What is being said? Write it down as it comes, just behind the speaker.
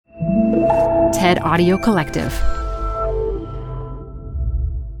TED Audio Collective.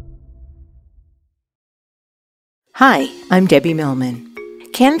 Hi, I'm Debbie Millman.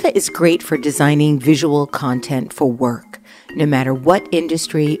 Canva is great for designing visual content for work, no matter what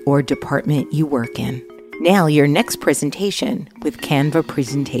industry or department you work in. Nail your next presentation with Canva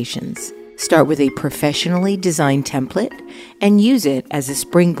Presentations. Start with a professionally designed template and use it as a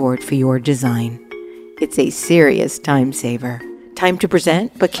springboard for your design. It's a serious time saver. Time to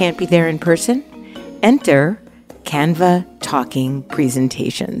present but can't be there in person? Enter Canva Talking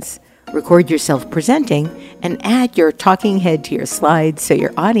Presentations. Record yourself presenting and add your talking head to your slides so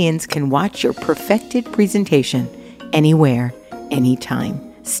your audience can watch your perfected presentation anywhere,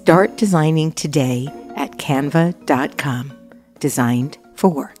 anytime. Start designing today at canva.com. Designed for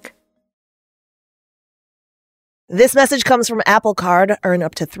work. This message comes from Apple Card. Earn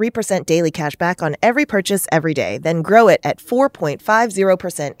up to 3% daily cash back on every purchase every day. Then grow it at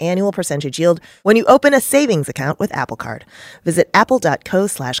 4.50% annual percentage yield when you open a savings account with Apple Card. Visit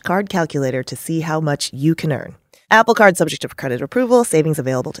apple.co/card calculator to see how much you can earn. Apple Card subject to credit approval. Savings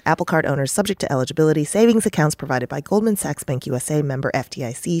available to Apple Card owners subject to eligibility. Savings accounts provided by Goldman Sachs Bank USA, member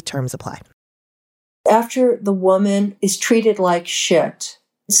FDIC. Terms apply. After the woman is treated like shit,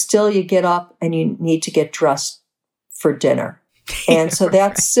 still you get up and you need to get dressed for dinner. And so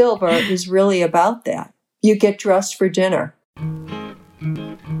that Silver is really about that. You get dressed for dinner.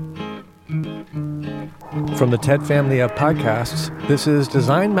 From the TED family of podcasts, this is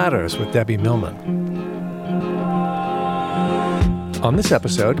Design Matters with Debbie Millman. On this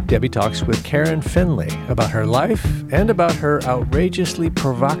episode, Debbie talks with Karen Finley about her life and about her outrageously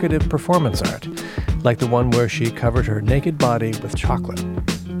provocative performance art, like the one where she covered her naked body with chocolate.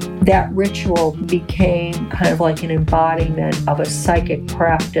 That ritual became kind of like an embodiment of a psychic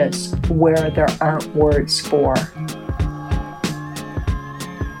practice where there aren't words for.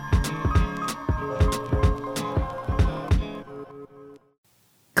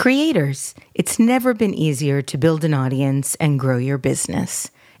 Creators, it's never been easier to build an audience and grow your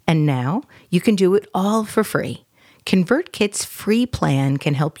business. And now you can do it all for free. ConvertKit's free plan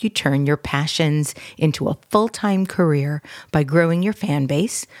can help you turn your passions into a full-time career by growing your fan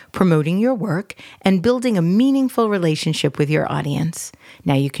base, promoting your work, and building a meaningful relationship with your audience.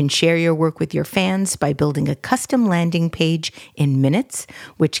 Now you can share your work with your fans by building a custom landing page in minutes,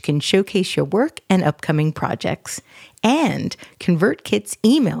 which can showcase your work and upcoming projects. And ConvertKit's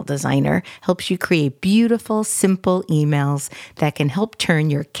email designer helps you create beautiful, simple emails that can help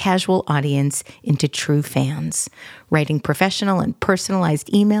turn your casual audience into true fans. Writing professional and personalized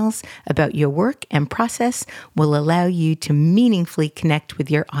emails about your work and process will allow you to meaningfully connect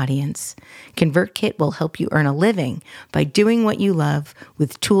with your audience. ConvertKit will help you earn a living by doing what you love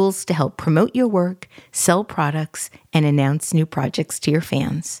with tools to help promote your work, sell products, and announce new projects to your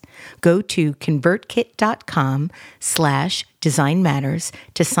fans. Go to convertkit.com/Design Matters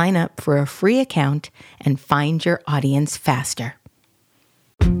to sign up for a free account and find your audience faster.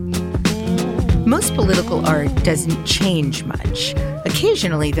 Most political art doesn't change much.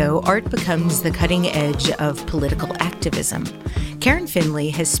 Occasionally, though, art becomes the cutting edge of political activism. Karen Finley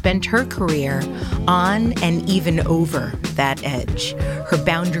has spent her career on and even over that edge. Her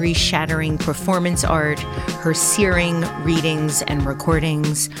boundary-shattering performance art, her searing readings and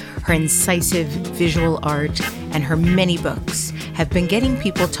recordings, her incisive visual art, and her many books have been getting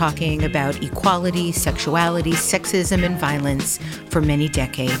people talking about equality, sexuality, sexism, and violence for many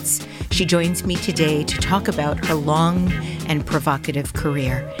decades. She joins me today to talk about her long and provocative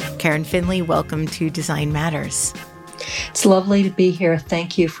career. Karen Finley, welcome to Design Matters. It's lovely to be here.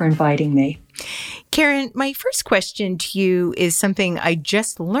 Thank you for inviting me. Karen, my first question to you is something I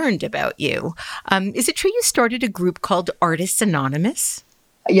just learned about you. Is it true you started a group called Artists Anonymous?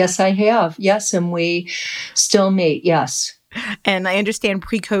 Yes, I have. Yes, and we still meet. Yes. And I understand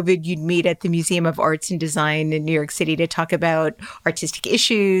pre-COVID, you'd meet at the Museum of Arts and Design in New York City to talk about artistic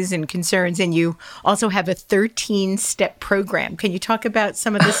issues and concerns. And you also have a 13-step program. Can you talk about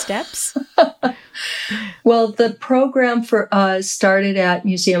some of the steps? Well, the program for us started at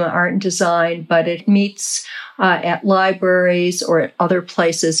Museum of Art and Design, but it meets at libraries or at other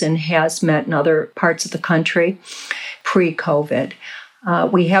places and has met in other parts of the country pre-COVID.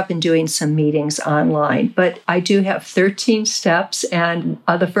 We have been doing some meetings online, but I do have 13 steps. And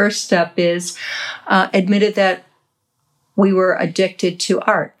the first step is admitted that we were addicted to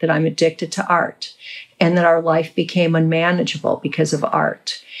art, that I'm addicted to art, and that our life became unmanageable because of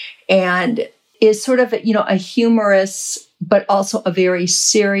art. And is sort of, a humorous, but also a very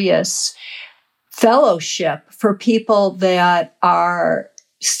serious fellowship for people that are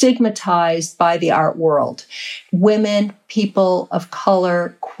stigmatized by the art world. Women, people of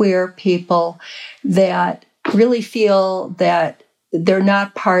color, queer people that really feel that they're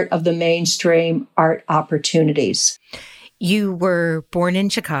not part of the mainstream art opportunities. You were born in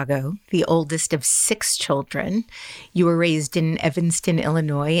Chicago, the oldest of 6 children. You were raised in Evanston,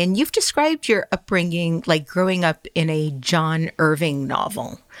 Illinois, and you've described your upbringing like growing up in a John Irving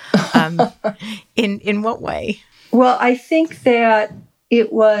novel. In what way? Well, I think that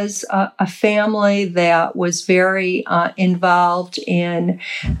it was a family that was very involved in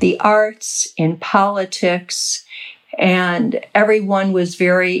the arts, in politics, and everyone was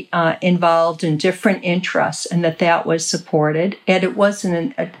very involved in different interests, and that was supported. And it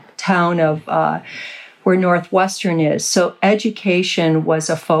wasn't a town of where Northwestern is. So education was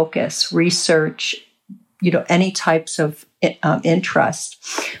a focus, research, any types of interest.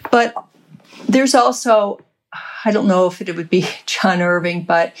 But there's also, I don't know if it would be John Irving,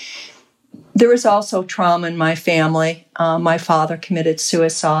 but there was also trauma in my family. My father committed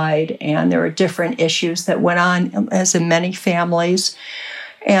suicide, and there were different issues that went on, as in many families.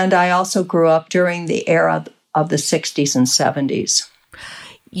 And I also grew up during the era of the 60s and 70s.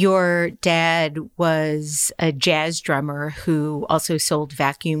 Your dad was a jazz drummer who also sold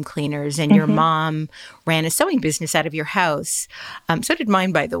vacuum cleaners, and your mom ran a sewing business out of your house. So did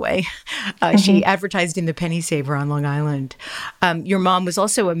mine, by the way. She advertised in the Penny Saver on Long Island. Your mom was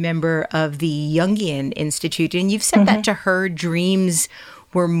also a member of the Jungian Institute, and you've said that to her, dreams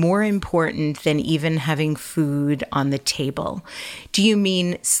were more important than even having food on the table. Do you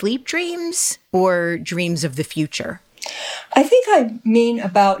mean sleep dreams or dreams of the future? I think I mean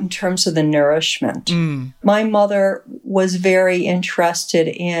about in terms of the nourishment. My mother was very interested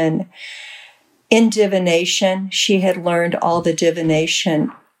in divination. She had learned all the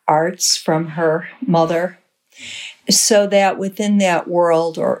divination arts from her mother, so that within that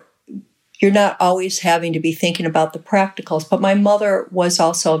world, or you're not always having to be thinking about the practicals. But my mother was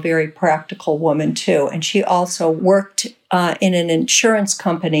also a very practical woman too, and she also worked in an insurance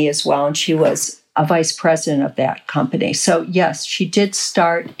company as well, and she was a vice president of that company. So yes, she did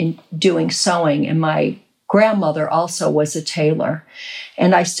start in doing sewing, and my grandmother also was a tailor.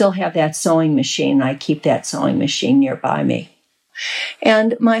 And I still have that sewing machine. I keep that sewing machine nearby me.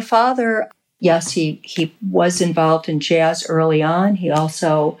 And my father, yes, he was involved in jazz early on. He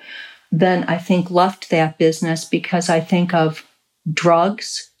also then, I think, left that business because I think of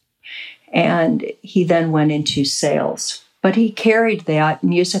drugs, and he then went into sales. But he carried that.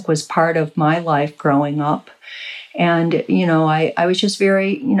 Music was part of my life growing up. And, I was just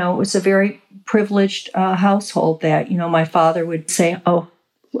very, it was a very privileged household that, my father would say, "Oh,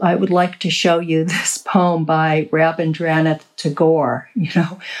 I would like to show you this poem by Rabindranath Tagore,"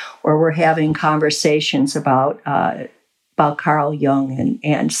 or we're having conversations about Carl Jung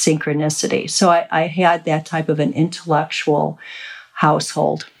and synchronicity. So I had that type of an intellectual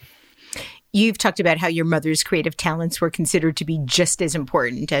household. You've talked about how your mother's creative talents were considered to be just as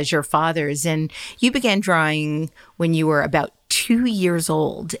important as your father's, and you began drawing when you were about 2 years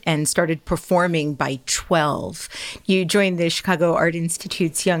old and started performing by 12. You joined the Chicago Art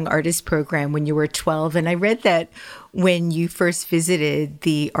Institute's Young Artist Program when you were 12, and I read that when you first visited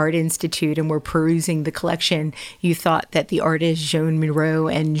the Art Institute and were perusing the collection, you thought that the artists Joan Miro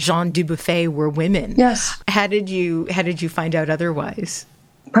and Jean Dubuffet were women. Yes. How did you find out otherwise?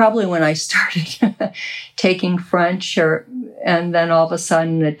 Probably when I started taking French, and then all of a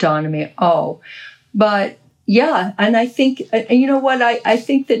sudden it dawned on me, but yeah. And I think, you know what, I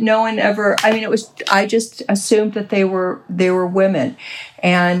think that no one ever, I just assumed that they were women.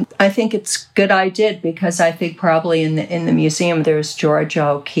 And I think it's good I did, because I think probably in the museum there's Georgia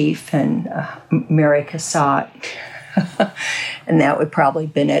O'Keeffe and Mary Cassatt. And that would probably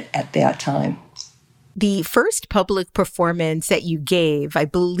have been it at that time. The first public performance that you gave, I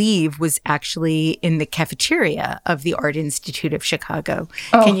believe, was actually in the cafeteria of the Art Institute of Chicago.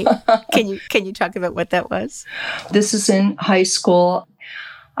 Oh. Can you talk about what that was? This is in high school.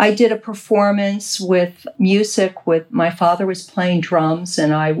 I did a performance with music. My father was playing drums,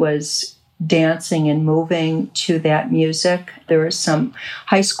 and I was dancing and moving to that music. There were some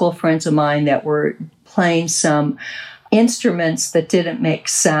high school friends of mine that were playing some instruments that didn't make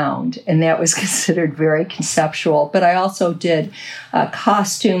sound, and that was considered very conceptual. But I also did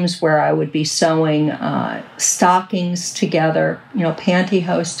costumes where I would be sewing stockings together,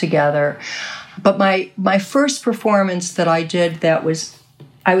 pantyhose together. But my first performance that I did that was,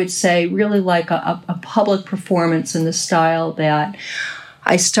 I would say, really like a public performance in the style that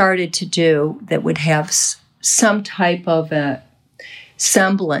I started to do that would have some type of a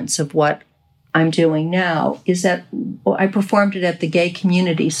semblance of what I'm doing now, is that I performed it at the Gay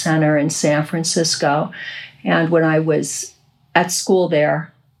Community Center in San Francisco. And when I was at school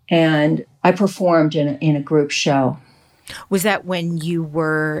there, and I performed in a group show. Was that when you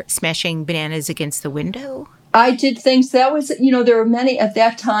were smashing bananas against the window? I did things that was, there were many at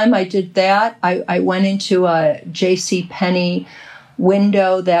that time. I did that. I went into a J.C. Penney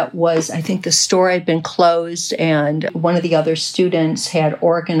window that was, I think the store had been closed, and one of the other students had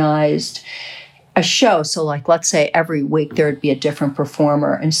organized a show. So like, let's say every week there would be a different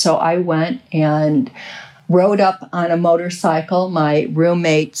performer. And so I went and rode up on a motorcycle. My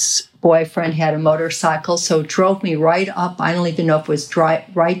roommate's boyfriend had a motorcycle, so it drove me right up. I don't even know if it was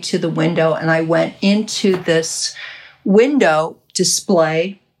right to the window. And I went into this window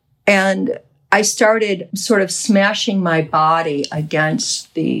display, and I started sort of smashing my body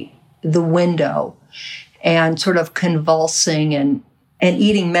against the window and sort of convulsing and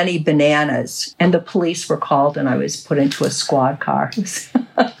eating many bananas. And the police were called, and I was put into a squad car.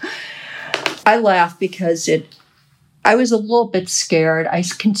 I laugh because I was a little bit scared. I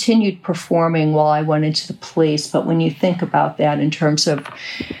continued performing while I went into the police. But when you think about that in terms of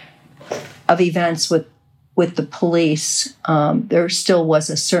events with the police, there still was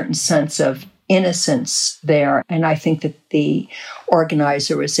a certain sense of innocence there. And I think that the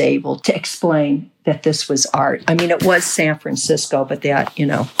organizer was able to explain that this was art. I mean, it was San Francisco, but that,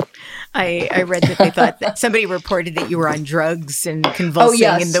 I read that they thought that somebody reported that you were on drugs and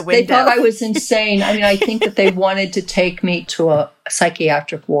convulsing in the window. They thought I was insane. I mean, I think that they wanted to take me to a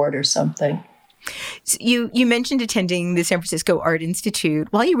psychiatric ward or something. So you mentioned attending the San Francisco Art Institute.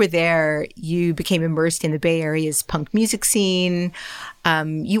 While you were there, you became immersed in the Bay Area's punk music scene.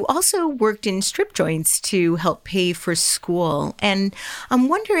 You also worked in strip joints to help pay for school. And I'm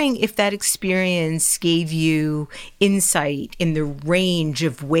wondering if that experience gave you insight in the range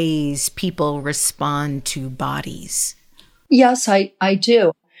of ways people respond to bodies. Yes, I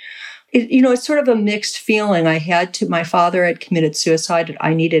do. It's sort of a mixed feeling. My father had committed suicide.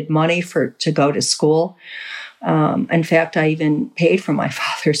 I needed money to go to school. In fact, I even paid for my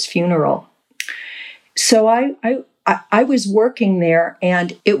father's funeral. So I was working there,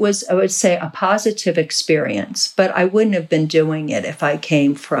 and it was, I would say, a positive experience, but I wouldn't have been doing it if I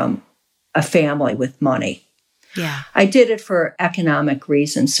came from a family with money. Yeah. I did it for economic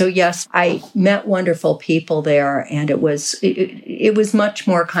reasons. So yes, I met wonderful people there, and it was much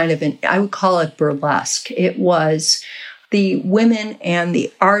more kind of I would call it burlesque. It was the women and the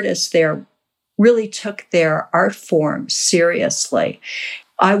artists there really took their art form seriously.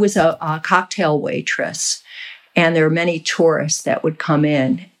 I was a cocktail waitress, and there were many tourists that would come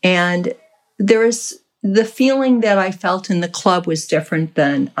in, and the feeling that I felt in the club was different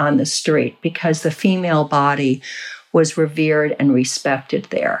than on the street because the female body was revered and respected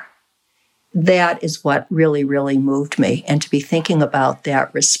there. That is what really, really moved me. And to be thinking about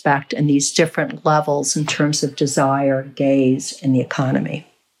that respect and these different levels in terms of desire, gaze, and the economy.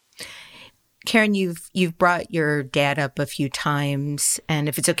 Karen, you've brought your dad up a few times, and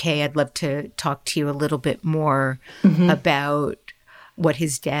if it's okay, I'd love to talk to you a little bit more about what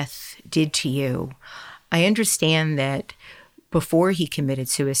his death did to you. I understand that before he committed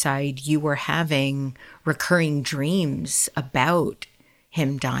suicide, you were having recurring dreams about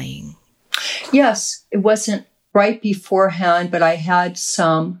him dying. Yes, it wasn't right beforehand, but I had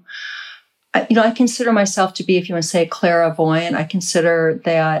some, I consider myself to be, if you want to say, clairvoyant. I consider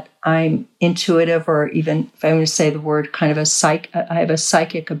that I'm intuitive, or even if I want to say the word, kind of I have a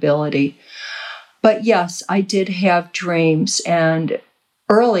psychic ability. But yes, I did have dreams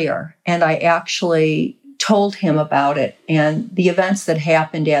earlier, and I actually told him about it and the events that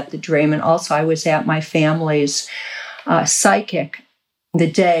happened at the dream. And also I was at my family's psychic at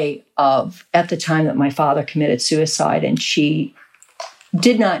the time that my father committed suicide. And she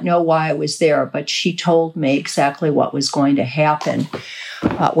did not know why I was there, but she told me exactly what was going to happen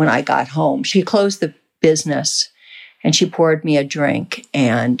when I got home. She closed the business and she poured me a drink,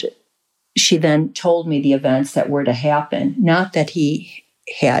 and she then told me the events that were to happen. Not that he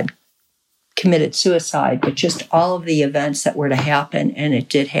had committed suicide, but just all of the events that were to happen, and it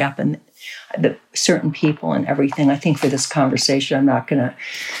did happen. The certain people and everything. I think for this conversation, I'm not going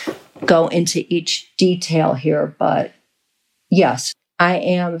to go into each detail here, but yes, I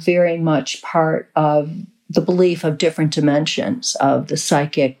am very much part of the belief of different dimensions of the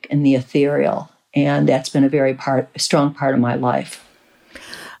psychic and the ethereal, and that's been a strong part of my life.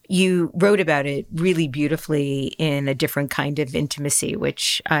 You wrote about it really beautifully in A Different Kind of Intimacy,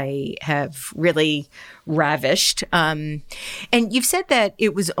 which I have really ravished. And you've said that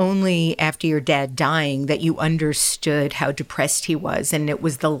it was only after your dad dying that you understood how depressed he was, and it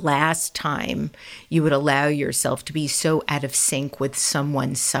was the last time you would allow yourself to be so out of sync with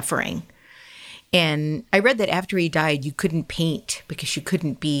someone suffering. And I read that after he died, you couldn't paint because you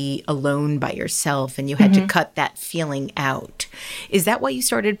couldn't be alone by yourself and you had to cut that feeling out. Is that why you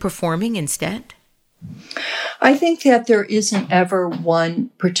started performing instead? I think that there isn't ever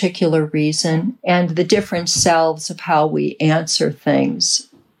one particular reason, and the different selves of how we answer things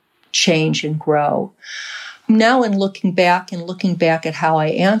change and grow. Now, in looking back at how I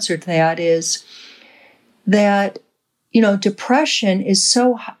answered that, is that, depression is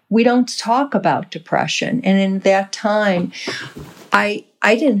so, we don't talk about depression. And in that time, I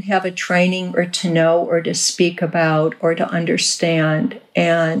didn't have a training or to know or to speak about or to understand.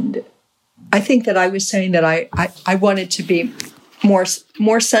 And I think that I was saying that I wanted to be more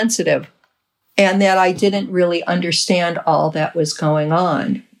sensitive and that I didn't really understand all that was going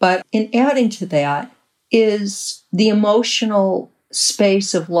on. But in adding to that is the emotional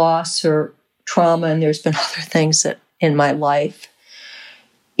space of loss or trauma, and there's been other things that in my life,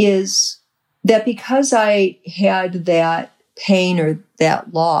 is that because I had that pain or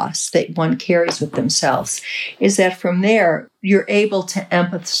that loss that one carries with themselves, is that from there, you're able to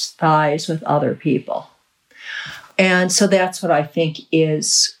empathize with other people. And so that's what I think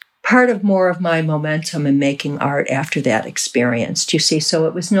is part of more of my momentum in making art after that experience. Do you see? So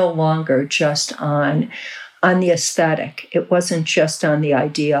it was no longer just on the aesthetic. It wasn't just on the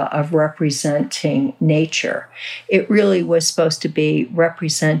idea of representing nature. It really was supposed to be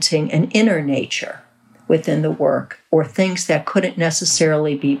representing an inner nature within the work, or things that couldn't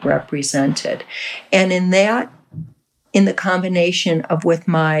necessarily be represented. And in the combination of with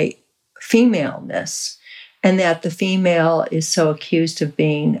my femaleness, and that the female is so accused of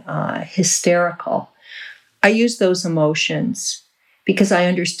being hysterical, I used those emotions because I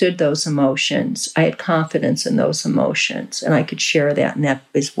understood those emotions. I had confidence in those emotions, and I could share that, and that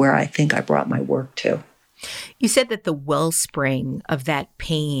is where I think I brought my work to. You said that the wellspring of that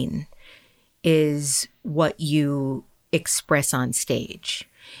pain is what you express on stage.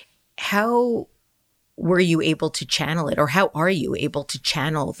 How were you able to channel it, or how are you able to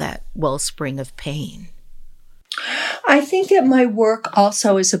channel that wellspring of pain? I think that my work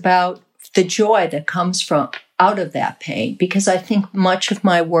also is about the joy that comes from out of that pain, because I think much of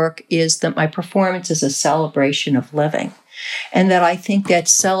my work is that my performance is a celebration of living. And that I think that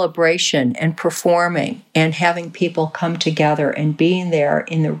celebration and performing and having people come together and being there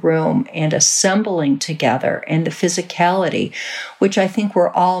in the room and assembling together, and the physicality, which I think we're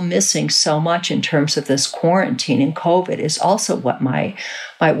all missing so much in terms of this quarantine and COVID, is also what my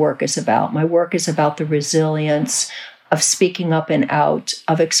work is about. My work is about the resilience of speaking up and out,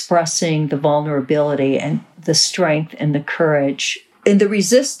 of expressing the vulnerability and the strength and the courage and the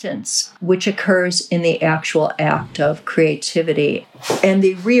resistance which occurs in the actual act of creativity. And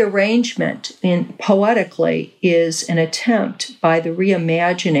the rearrangement poetically is an attempt by the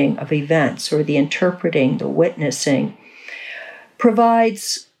reimagining of events, or the interpreting, the witnessing,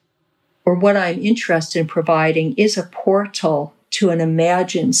 provides, or what I'm interested in providing, is a portal to an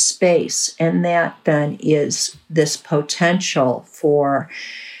imagined space. And that then is this potential for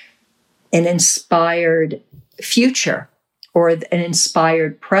an inspired future, or an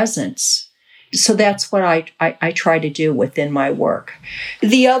inspired presence. So that's what I try to do within my work.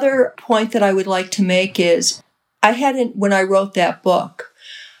 The other point that I would like to make is, when I wrote that book,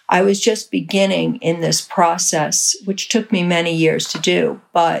 I was just beginning in this process, which took me many years to do.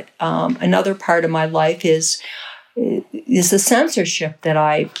 But another part of my life is the censorship that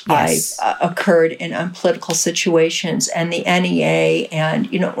I've occurred in political situations, and the NEA, and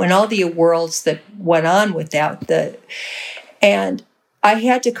and all the worlds that went on with that. And I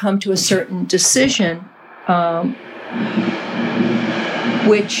had to come to a certain decision,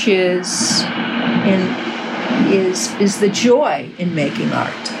 which is the joy in making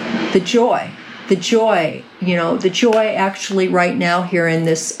art. The joy, the joy actually right now here in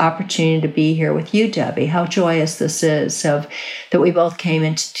this opportunity to be here with you, Debbie, how joyous this is that we both came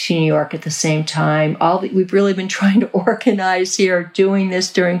into New York at the same time. We've really been trying to organize here, doing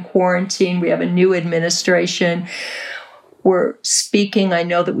this during quarantine. We have a new administration. We're speaking. I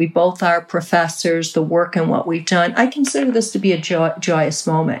know that we both are professors, the work and what we've done. I consider this to be a joyous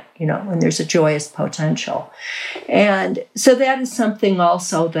moment, when there's a joyous potential. And so that is something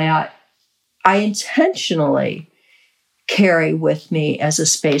also that I intentionally carry with me as a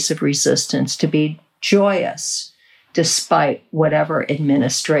space of resistance, to be joyous despite whatever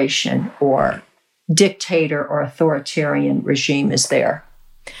administration or dictator or authoritarian regime is there.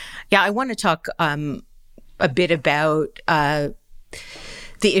 Yeah, I want to talk a bit about the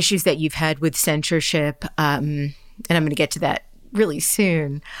issues that you've had with censorship, and I'm going to get to that really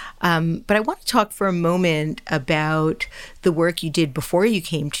soon. But I want to talk for a moment about the work you did before you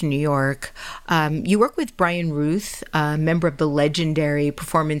came to New York. You work with Brian Ruth, a member of the legendary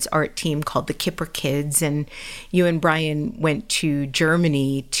performance art team called the Kipper Kids. And you and Brian went to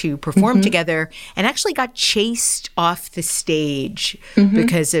Germany to perform together and actually got chased off the stage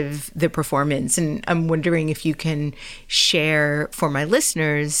because of the performance. And I'm wondering if you can share for my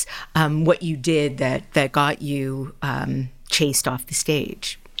listeners what you did that got you chased off the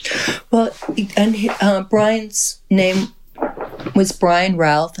stage. Well, and Brian's name was Brian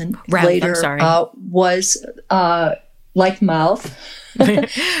Routh, and later was like Mouth. In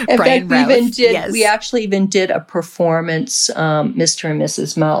fact, we actually even did a performance, Mr. and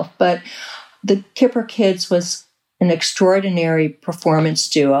Mrs. Mouth. But the Kipper Kids was an extraordinary performance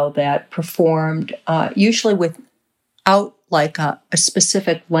duo that performed usually without like a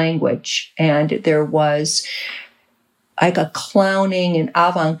specific language, and there was like a clowning and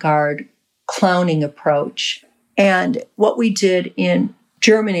avant-garde clowning approach. And what we did in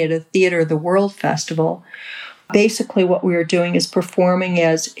Germany at a theater, the World Festival, basically what we were doing is performing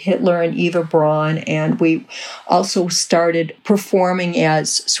as Hitler and Eva Braun, and we also started performing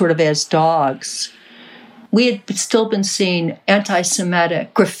as dogs. We had still been seeing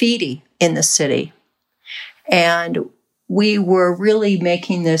anti-Semitic graffiti in the city, and we were really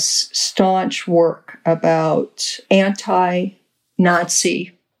making this staunch work about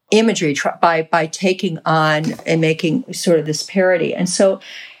anti-Nazi imagery by taking on and making sort of this parody. And so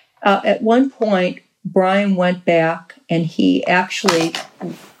at one point, Brian went back and he actually,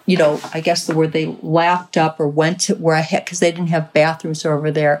 I guess the word, they lapped up or went to where I had, because they didn't have bathrooms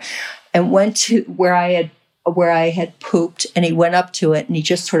over there, and went to where I had pooped, and he went up to it and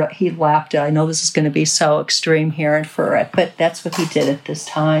he lapped it. I know this is going to be so extreme here and for it, but that's what he did at this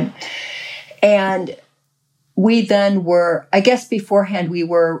time. And we then were, I guess beforehand, we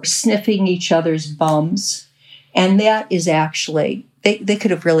were sniffing each other's bums. And that is actually, they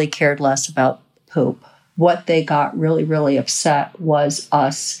could have really cared less about poop. What they got really, really upset was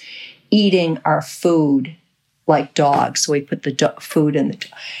us eating our food like dogs. So we put the food in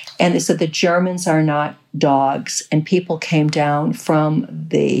and they said the Germans are not dogs. And people came down from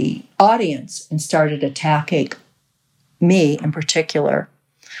the audience and started attacking me in particular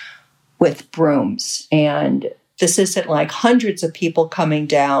with brooms. And this isn't like hundreds of people coming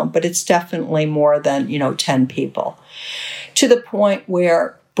down, but it's definitely more than, 10 people. To the point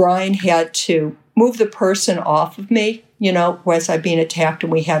where Brian had to move the person off of me, as I'm being attacked,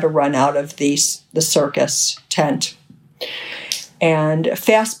 and we had to run out of the circus tent. And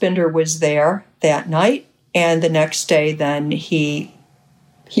Fassbinder was there that night, and the next day then he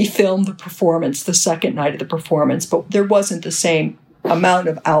filmed the performance, the second night of the performance, but there wasn't the same amount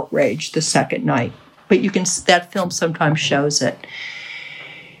of outrage the second night. But that film sometimes shows it.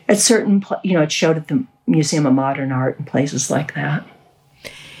 At certain, it showed at the Museum of Modern Art and places like that.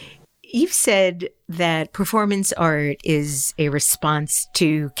 You've said that performance art is a response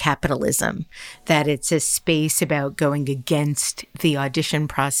to capitalism, that it's a space about going against the audition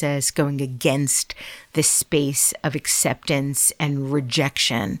process, going against the space of acceptance and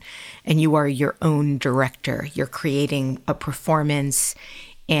rejection. And you are your own director. You're creating a performance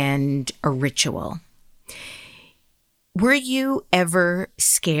and a ritual. Were you ever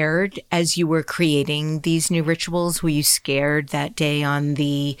scared as you were creating these new rituals? Were you scared that day on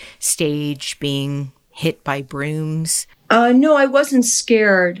the stage being hit by brooms? No, I wasn't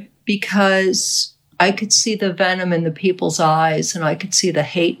scared because I could see the venom in the people's eyes and I could see the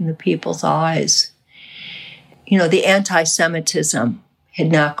hate in the people's eyes. The anti-Semitism had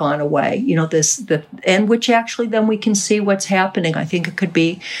not gone away. And which actually then we can see what's happening. I think it could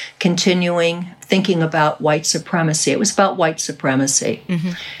be continuing thinking about white supremacy. It was about white supremacy.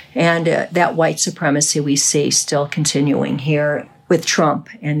 Mm-hmm. And that white supremacy we see still continuing here with Trump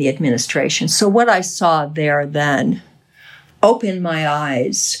and the administration. So what I saw there then opened my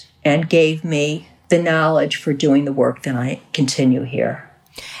eyes and gave me the knowledge for doing the work that I continue here.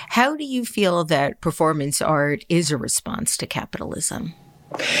 How do you feel that performance art is a response to capitalism?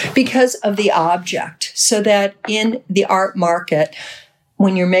 Because of the object. So that in the art market,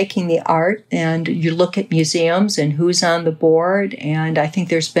 when you're making the art and you look at museums and who's on the board, and I think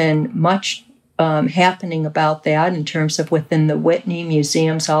there's been much happening about that in terms of within the Whitney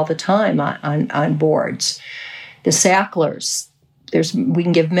museums all the time on boards. The Sacklers, we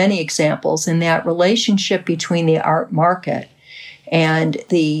can give many examples in that relationship between the art market and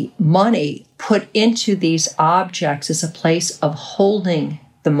the money put into these objects as a place of holding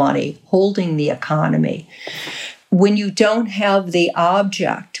the money, holding the economy. When you don't have the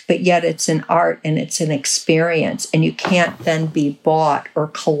object, but yet it's an art and it's an experience, and you can't then be bought or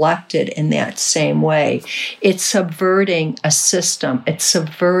collected in that same way. It's subverting a system. It's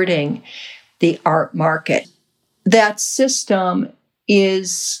subverting the art market. That system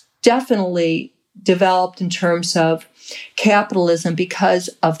is definitely developed in terms of capitalism because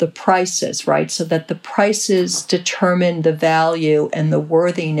of the prices, right? So that the prices determine the value and the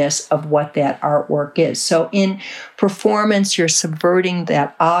worthiness of what that artwork is. So in performance, you're subverting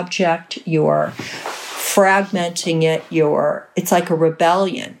that object, you're fragmenting it, it's like a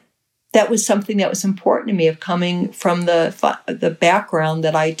rebellion. That was something that was important to me, of coming from the background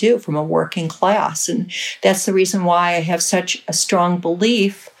that I do, from a working class. And that's the reason why I have such a strong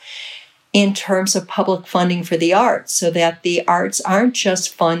belief in terms of public funding for the arts, so that the arts aren't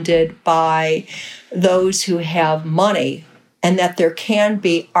just funded by those who have money, and that there can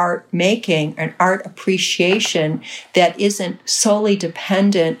be art making and art appreciation that isn't solely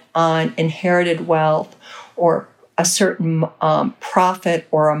dependent on inherited wealth or a certain profit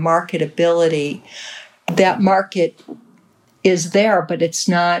or a marketability. That market is there, but it's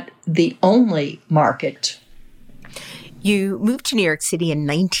not the only market. You moved to New York City in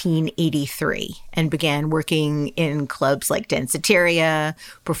 1983 and began working in clubs like Danceteria,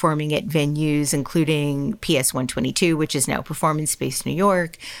 performing at venues including PS 122, which is now Performance Space New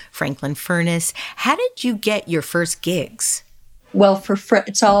York, Franklin Furnace. How did you get your first gigs? Well,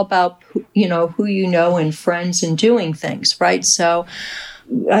 it's all about who you know and friends and doing things, right? So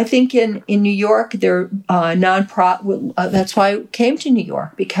I think in New York, they're nonprofit. That's why I came to New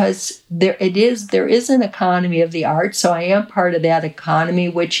York, because there is an economy of the arts. So I am part of that economy,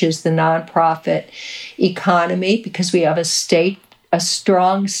 which is the nonprofit economy, because we have a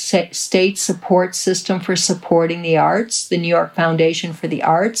strong state support system for supporting the arts. The New York Foundation for the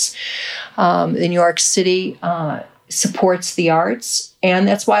Arts, the New York City supports the arts, and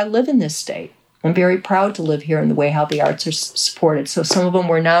that's why I live in this state. I'm very proud to live here in the way how the arts are supported. So some of them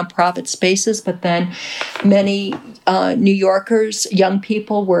were nonprofit spaces, but then many New Yorkers, young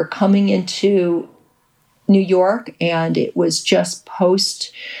people, were coming into New York, and it was just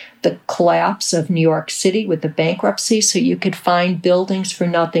post the collapse of New York City with the bankruptcy, so you could find buildings for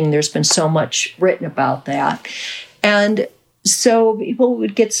nothing. There's been so much written about that. And so people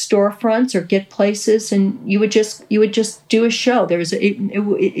would get storefronts or get places, and you would just do a show.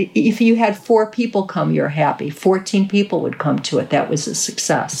 If you had 4 people come, you're happy. 14 people would come to it. That was a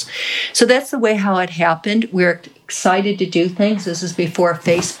success. So that's the way how it happened. We're excited to do things. This is before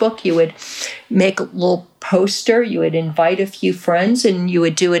Facebook. You would make a little poster. You would invite a few friends, and you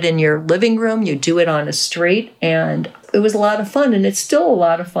would do it in your living room. You'd do it on a street, and it was a lot of fun. And it's still a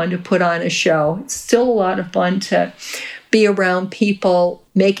lot of fun to put on a show. It's still a lot of fun to be around people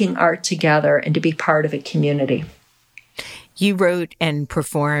making art together and to be part of a community. You wrote and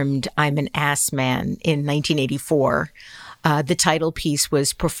performed I'm an Ass Man in 1984. The title piece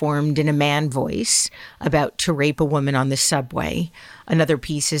was performed in a man voice about to rape a woman on the subway. Another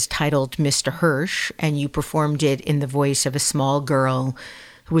piece is titled Mr. Hirsch, and you performed it in the voice of a small girl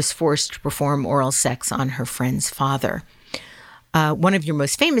who was forced to perform oral sex on her friend's father. One of your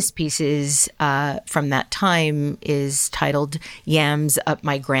most famous pieces from that time is titled Yams Up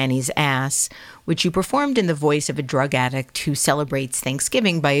My Granny's Ass, which you performed in the voice of a drug addict who celebrates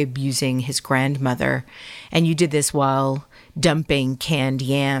Thanksgiving by abusing his grandmother. And you did this while dumping canned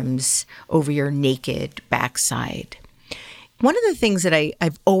yams over your naked backside. One of the things that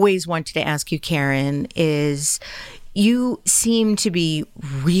I've always wanted to ask you, Karen, is you seem to be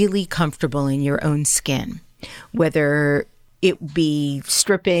really comfortable in your own skin, whether it be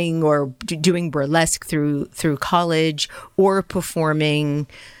stripping or doing burlesque through college, or performing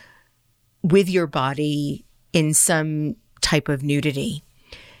with your body in some type of nudity.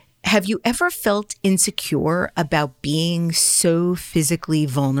 Have you ever felt insecure about being so physically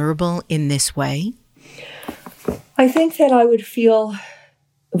vulnerable in this way? I think that I would feel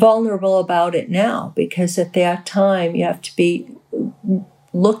vulnerable about it now, because at that time you have to be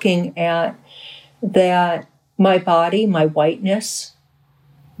looking at that my body, my whiteness,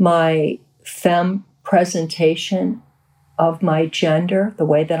 my femme presentation of my gender, the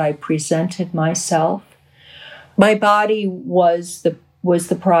way that I presented myself. My body was the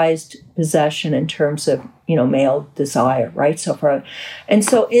prized possession in terms of, male desire, right? So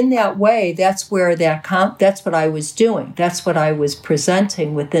in that way, that's where that's what I was doing. That's what I was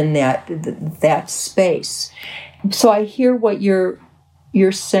presenting within that space. So I hear what you're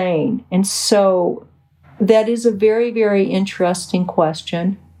saying, and so that is a very, very interesting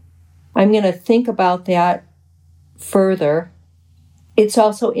question. I'm going to think about that further. It's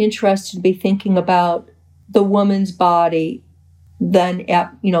also interesting to be thinking about the woman's body than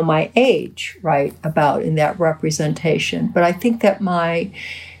at, my age, right, about in that representation. But I think that my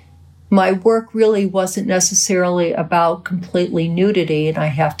work really wasn't necessarily about completely nudity, and I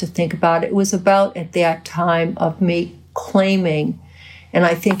have to think about it. It was about, at that time, of me claiming, and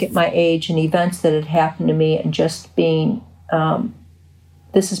I think at my age and events that had happened to me, and just being,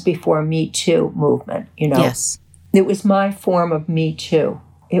 this is before Me Too movement, Yes. It was my form of Me Too.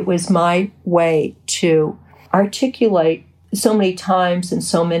 It was my way to articulate so many times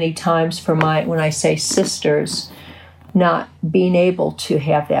for when I say sisters, not being able to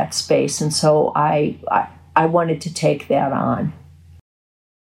have that space. And so I wanted to take that on.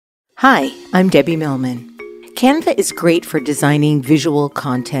 Hi, I'm Debbie Millman. Canva is great for designing visual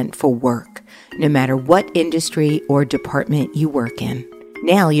content for work, no matter what industry or department you work in.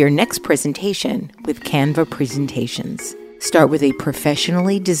 Now your next presentation with Canva Presentations. Start with a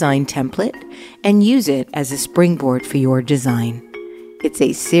professionally designed template and use it as a springboard for your design. It's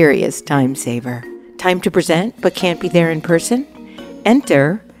a serious time saver. Time to present but can't be there in person?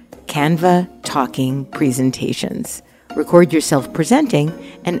 Enter Canva Talking Presentations. Record yourself presenting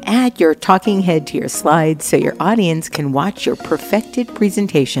and add your talking head to your slides so your audience can watch your perfected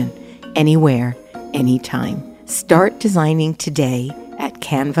presentation anywhere, anytime. Start designing today at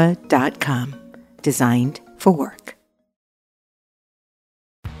canva.com. Designed for work.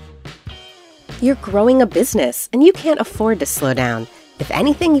 You're growing a business and you can't afford to slow down. If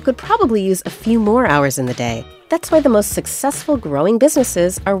anything, you could probably use a few more hours in the day. That's why the most successful growing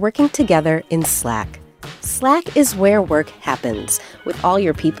businesses are working together in Slack. Slack is where work happens, with all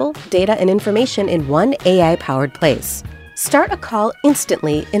your people, data, and information in one AI-powered place. Start a call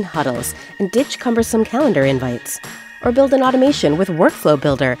instantly in huddles and ditch cumbersome calendar invites. Or build an automation with Workflow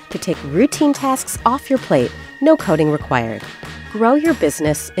Builder to take routine tasks off your plate, no coding required. Grow your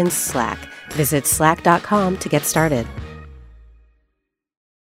business in Slack. Visit slack.com to get started.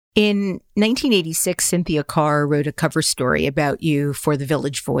 In 1986, Cynthia Carr wrote a cover story about you for The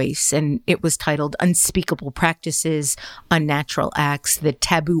Village Voice, and it was titled Unspeakable Practices, Unnatural Acts, The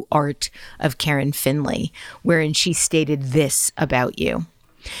Taboo Art of Karen Finley, wherein she stated this about you.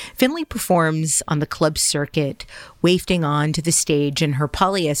 Finley performs on the club circuit, wafting on to the stage in her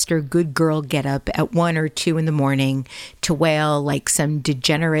polyester good girl getup at 1 or 2 in the morning to wail like some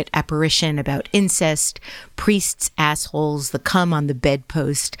degenerate apparition about incest, priests' assholes, the cum on the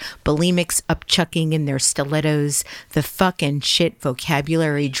bedpost, bulimics upchucking in their stilettos, the fuck and shit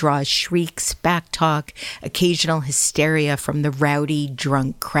vocabulary draws shrieks, backtalk, occasional hysteria from the rowdy,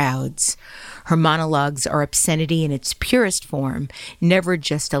 drunk crowds. Her monologues are obscenity in its purest form, never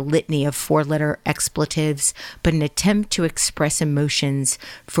just a litany of 4-letter expletives, but an attempt to express emotions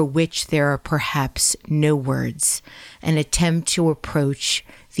for which there are perhaps no words, an attempt to approach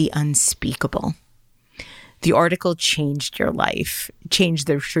the unspeakable. The article changed your life, changed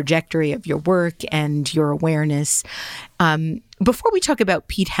the trajectory of your work and your awareness. Before we talk about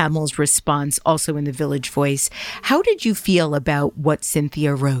Pete Hamill's response, also in The Village Voice, how did you feel about what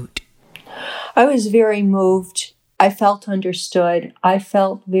Cynthia wrote? I was very moved. I felt understood. I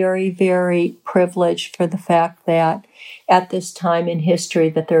felt very, very privileged for the fact that at this time in history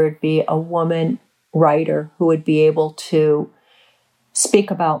that there would be a woman writer who would be able to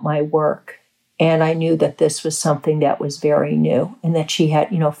speak about my work. And I knew that this was something that was very new and that she had,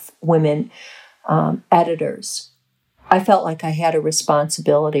 women editors. I felt like I had a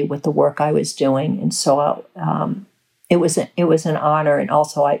responsibility with the work I was doing. And so it was an honor, and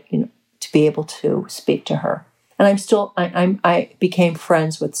also to be able to speak to her. And I became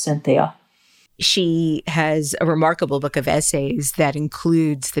friends with Cynthia. She has a remarkable book of essays that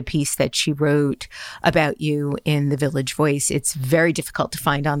includes the piece that she wrote about you in The Village Voice. It's very difficult to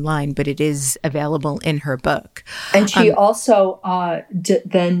find online, but it is available in her book. And she also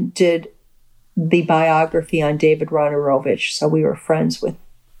then did the biography on David Ronerovich. So we were friends with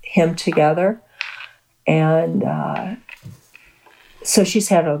him together. And so she's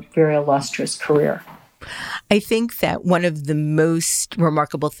had a very illustrious career. I think that one of the most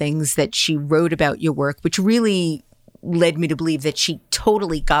remarkable things that she wrote about your work, which really led me to believe that she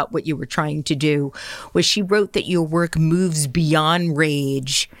totally got what you were trying to do, was she wrote that your work moves beyond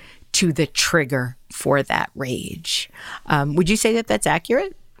rage to the trigger for that rage. Would you say that that's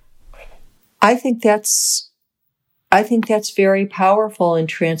accurate? I think that's very powerful and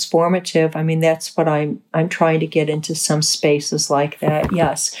transformative. I mean, that's what I'm trying to get into some spaces like that,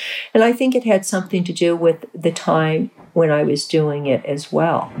 yes. And I think it had something to do with the time when I was doing it as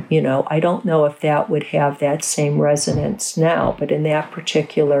well. I don't know if that would have that same resonance now, but in that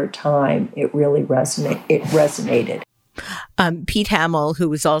particular time, it really resonated. Pete Hamill, who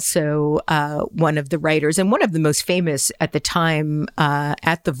was also one of the writers and one of the most famous at the time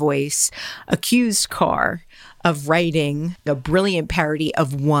at The Voice, accused Carr of writing a brilliant parody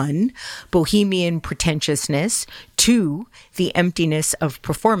of 1, bohemian pretentiousness, 2, the emptiness of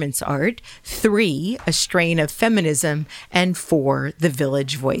performance art, 3, a strain of feminism, and 4, the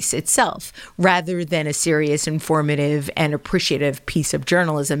Village Voice itself, rather than a serious, informative, and appreciative piece of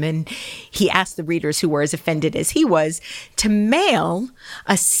journalism. And he asked the readers who were as offended as he was to mail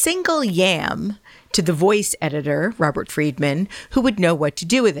a single yam to the Voice editor, Robert Friedman, who would know what to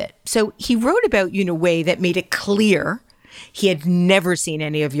do with it. So he wrote about you in a way that made it clear he had never seen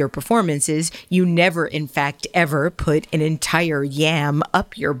any of your performances. You never, in fact, ever put an entire yam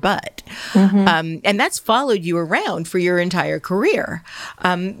up your butt. Mm-hmm. And that's followed you around for your entire career.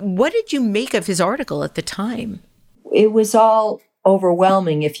 What did you make of his article at the time? It was all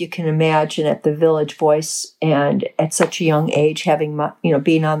overwhelming, if you can imagine, at the Village Voice and at such a young age, having,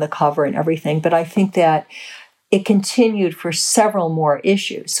 being on the cover and everything. But I think that it continued for several more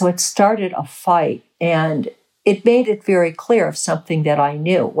issues. So it started a fight, and it made it very clear of something that I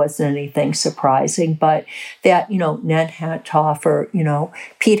knew. It wasn't anything surprising, but that, Ned Hattoff or,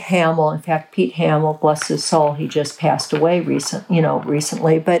 Pete Hamill. In fact, Pete Hamill, bless his soul, he just passed away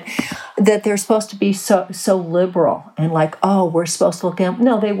recently, but that they're supposed to be so liberal and like, oh, we're supposed to look at them.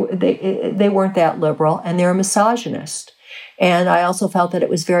 No, they weren't that liberal, and they're a misogynist. And I also felt that it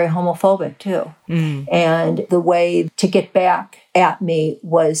was very homophobic, too. Mm. And the way to get back at me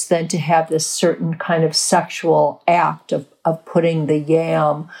was then to have this certain kind of sexual act of putting the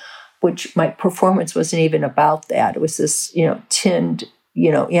yam, which my performance wasn't even about that. It was this, tinned,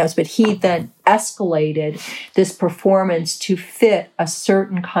 yes. But he then escalated this performance to fit a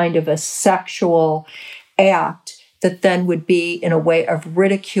certain kind of a sexual act that then would be in a way of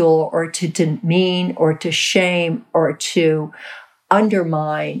ridicule or to demean or to shame or to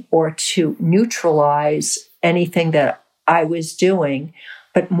undermine or to neutralize anything that I was doing.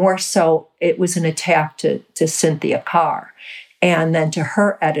 But more so, it was an attack to Cynthia Carr and then to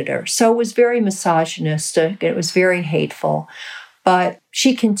her editor. So it was very misogynistic. It was very hateful. But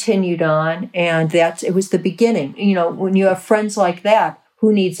she continued on, and it was the beginning. When you have friends like that,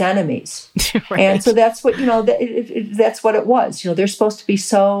 who needs enemies? Right. And so that's what, that's what it was. They're supposed to be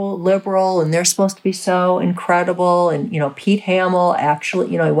so liberal and they're supposed to be so incredible. And, Pete Hamill actually,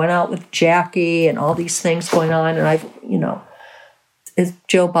 he went out with Jackie and all these things going on. And as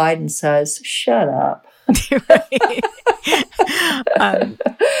Joe Biden says, shut up.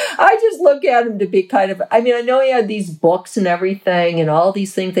 I just look at him to be kind of, I know he had these books and everything and all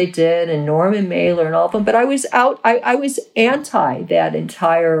these things they did and Norman Mailer and all of them, but I was anti that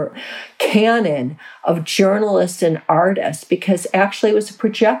entire canon of journalists and artists because actually it was a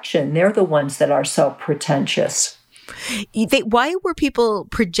projection. They're the ones that are so pretentious. Why were people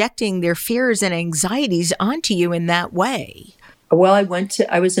projecting their fears and anxieties onto you in that way? Well,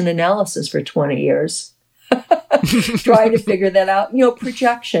 I was in analysis for 20 years. Trying to figure that out.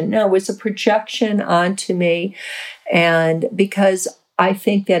 Projection. No, it was a projection onto me. And because I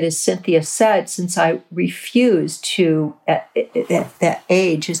think that, as Cynthia said, since I refused to, at that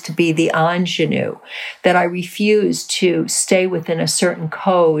age, is to be the ingenue, that I refused to stay within a certain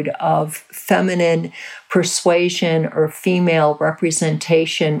code of feminine persuasion or female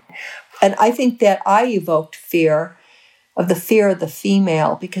representation. And I think that I evoked fear of the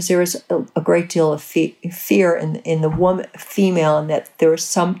female, because there is a great deal of fear in the female, and that there was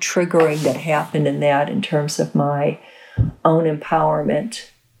some triggering that happened in that in terms of my own empowerment.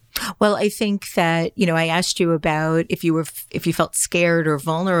 Well, I think that, I asked you about if you felt scared or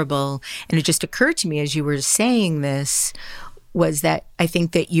vulnerable, and it just occurred to me as you were saying this, was that I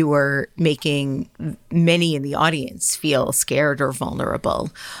think that you were making many in the audience feel scared or vulnerable.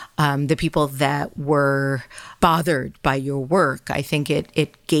 The people that were bothered by your work, I think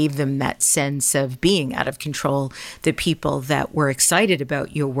it gave them that sense of being out of control. The people that were excited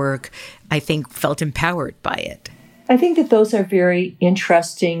about your work, I think, felt empowered by it. I think that those are very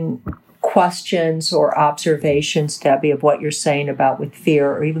interesting questions or observations, Debbie, of what you're saying about with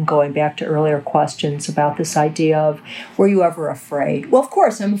fear, or even going back to earlier questions about this idea of, were you ever afraid? Well, of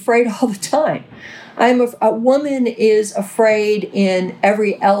course, I'm afraid all the time. A woman is afraid in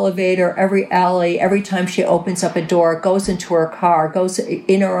every elevator, every alley, every time she opens up a door, goes into her car, goes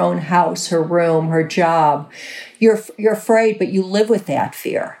in her own house, her room, her job. You're afraid, but you live with that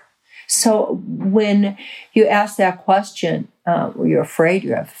fear. So when you ask that question, you're afraid,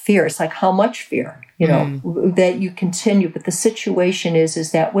 you have fear. It's like, how much fear, that you continue. But the situation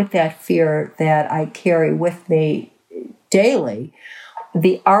is that with that fear that I carry with me daily,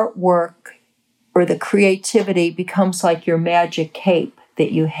 the artwork or the creativity becomes like your magic cape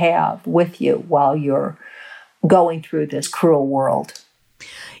that you have with you while you're going through this cruel world.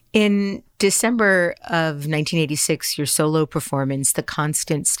 In December of 1986, your solo performance, The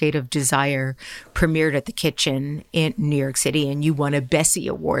Constant State of Desire, premiered at the Kitchen in New York City, and you won a Bessie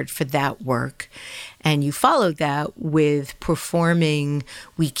Award for that work. And you followed that with performing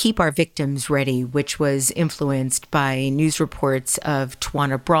We Keep Our Victims Ready, which was influenced by news reports of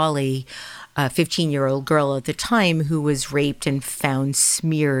Tawana Brawley, a 15-year-old girl at the time who was raped and found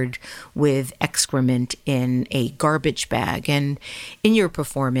smeared with excrement in a garbage bag. And in your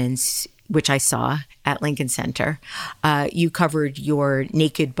performance, which I saw at Lincoln Center, you covered your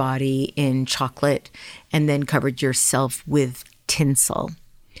naked body in chocolate and then covered yourself with tinsel.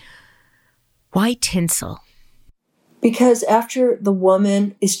 Why tinsel? Because after the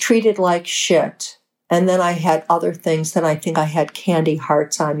woman is treated like shit, and then I had other things, then I think I had candy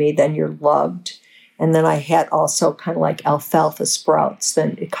hearts on me, then you're loved. And then I had also kind of like alfalfa sprouts,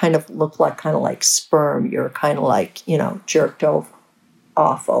 then it kind of looked like kind of like sperm. You're kind of like, jerked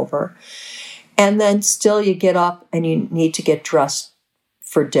off over. And then still you get up and you need to get dressed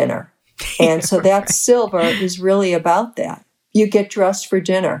for dinner. And so that Silver is really about that. You get dressed for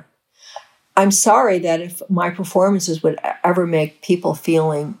dinner. I'm sorry that if my performances would ever make people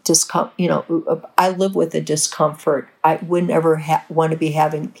feeling discomfort, I live with the discomfort. I wouldn't ever want to be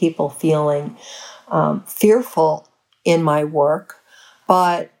having people feeling fearful in my work,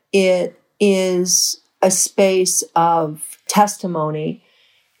 but it is a space of testimony.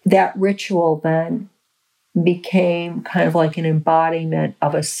 That ritual then became kind of like an embodiment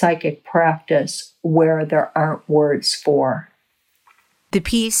of a psychic practice where there aren't words for. The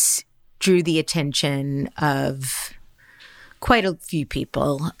piece drew the attention of quite a few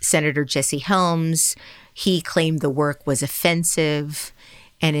people. Senator Jesse Helms, he claimed the work was offensive.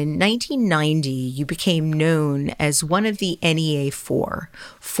 And in 1990, you became known as one of the NEA four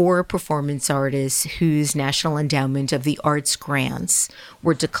performance artists whose National Endowment of the Arts grants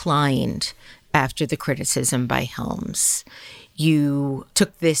were declined after the criticism by Helms. You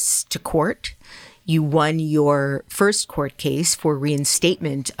took this to court. You won your first court case for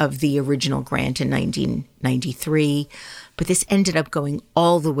reinstatement of the original grant in 1993, but this ended up going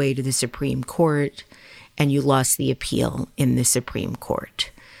all the way to the Supreme Court, and you lost the appeal in the Supreme Court.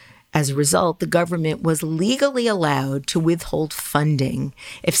 As a result, the government was legally allowed to withhold funding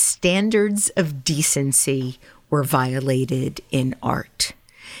if standards of decency were violated in art.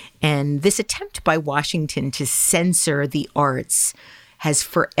 And this attempt by Washington to censor the arts has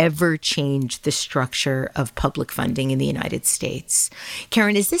forever changed the structure of public funding in the United States.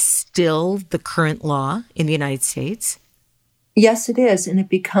 Karen, is this still the current law in the United States? Yes, it is. And it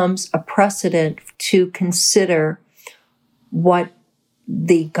becomes a precedent to consider what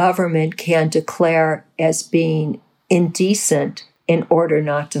the government can declare as being indecent in order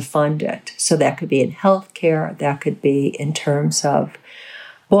not to fund it. So that could be in healthcare, that could be in terms of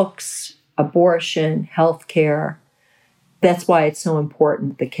books, abortion, healthcare. That's why it's so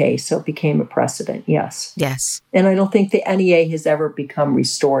important, the case. So it became a precedent, yes. Yes. And I don't think the NEA has ever become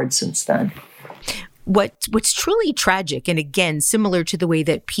restored since then. What's truly tragic, and again, similar to the way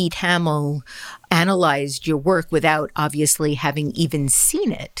that Pete Hamill analyzed your work without obviously having even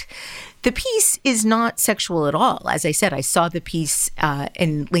seen it, the piece is not sexual at all. As I said, I saw the piece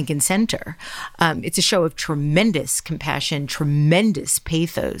in Lincoln Center. It's a show of tremendous compassion, tremendous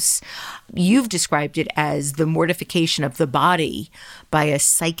pathos. You've described it as the mortification of the body by a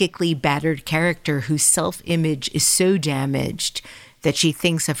psychically battered character whose self-image is so damaged that she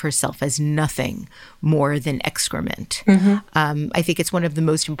thinks of herself as nothing more than excrement. Mm-hmm. I think it's one of the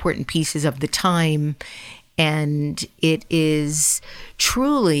most important pieces of the time, and it is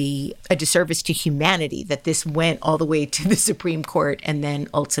truly a disservice to humanity that this went all the way to the Supreme Court and then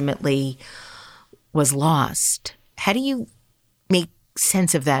ultimately was lost. How do you make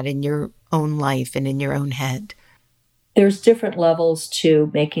sense of that in your own life and in your own head? There's different levels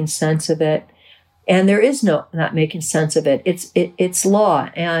to making sense of it. And there is no not making sense of it. It's law.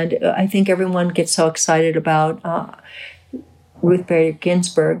 And I think everyone gets so excited about Ruth Bader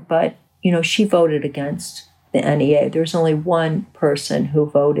Ginsburg, but, she voted against the NEA. There's only one person who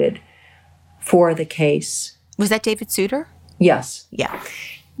voted for the case. Was that David Souter? Yes. Yeah.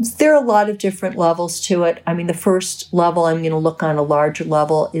 There are a lot of different levels to it. I mean, the first level, I'm going to look on a larger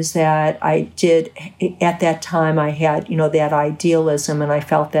level, is that at that time, I had, that idealism, and I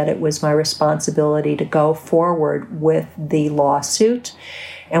felt that it was my responsibility to go forward with the lawsuit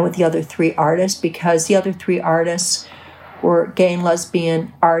and with the other three artists, because the other three artists were gay and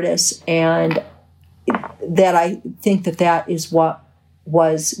lesbian artists, and that I think that is what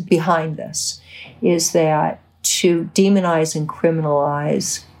was behind this, is that to demonize and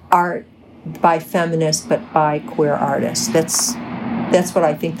criminalize art by feminists but by queer artists. That's what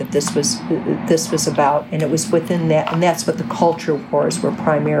I think that this was about, and it was within that, and that's what the culture wars were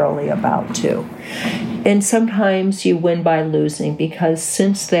primarily about too. And sometimes you win by losing, because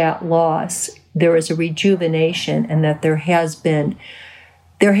since that loss, there is a rejuvenation, and that there has been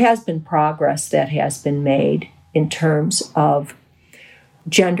progress that has been made in terms of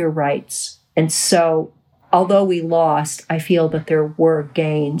gender rights. And so, although we lost, I feel that there were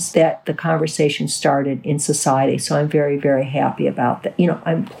gains, that the conversation started in society. So I'm very, very happy about that.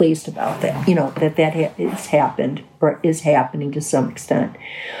 I'm pleased about that, that has happened or is happening to some extent.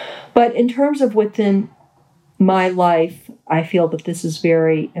 But in terms of within my life, I feel that this is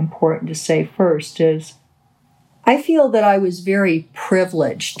very important to say first, is I feel that I was very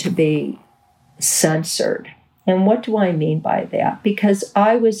privileged to be censored. And what do I mean by that? Because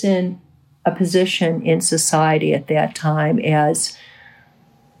I was in a position in society at that time as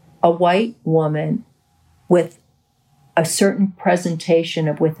a white woman with a certain presentation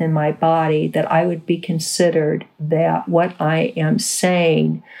of within my body, that I would be considered that what I am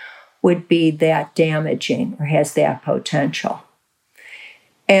saying would be that damaging or has that potential.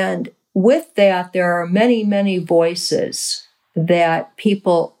 And with that, there are many, many voices that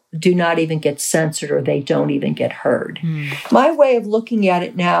people do not even get censored, or they don't even get heard. My way of looking at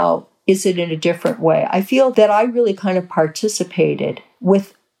it now is it in a different way. I feel that I really kind of participated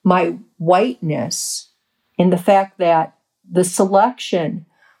with my whiteness in the fact that the selection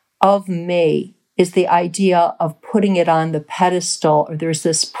of me is the idea of putting it on the pedestal, or there's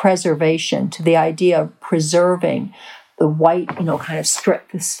this preservation to the idea of preserving the white, kind of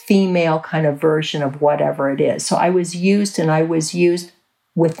strict, this female kind of version of whatever it is. So I was used, and I was used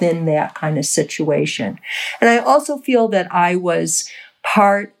within that kind of situation. And I also feel that I was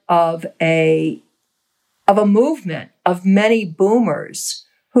part of a movement of many boomers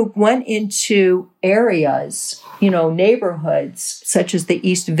who went into areas, neighborhoods such as the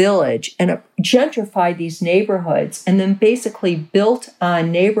East Village, and gentrified these neighborhoods, and then basically built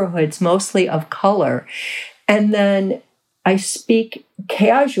on neighborhoods mostly of color. And then I speak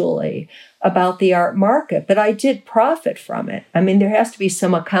casually about the art market, but I did profit from it. I mean, there has to be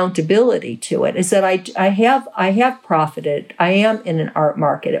some accountability to it, is that I have profited. I am in an art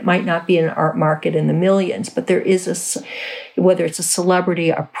market. It might not be an art market in the millions, but there is whether it's a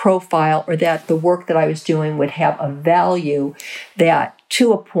celebrity, a profile, or that the work that I was doing would have a value, that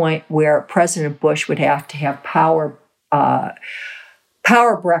to a point where President Bush would have to have power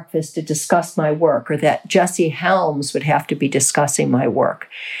breakfast to discuss my work, or that Jesse Helms would have to be discussing my work.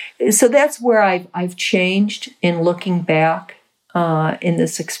 So that's where I've changed in looking back in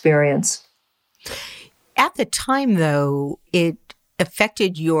this experience. At the time, though, it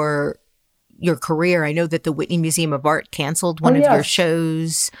affected your career. I know that the Whitney Museum of Art canceled one of your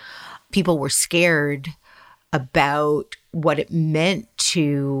shows. People were scared about what it meant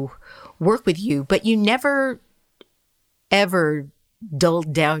to work with you, but you never, ever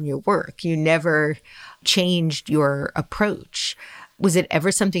dulled down your work. You never changed your approach. Was it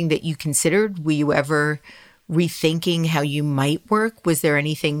ever something that you considered? Were you ever rethinking how you might work? Was there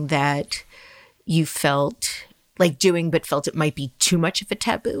anything that you felt like doing but felt it might be too much of a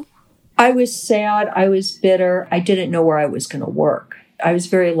taboo? I was sad. I was bitter. I didn't know where I was going to work. I was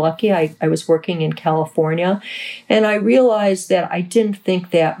very lucky. I was working in California, and I realized that I didn't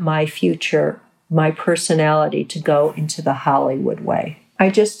think that my future, my personality, to go into the Hollywood way. I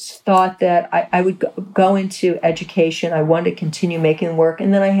just thought that I would go into education. I wanted to continue making work.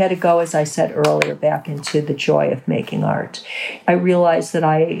 And then I had to go, as I said earlier, back into the joy of making art. I realized that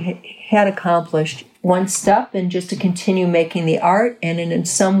I had accomplished one step, and just to continue making the art, and in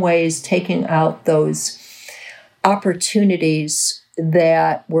some ways taking out those opportunities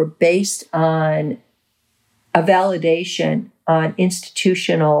that were based on a validation, on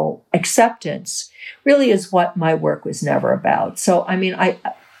institutional acceptance, really is what my work was never about. So, I mean,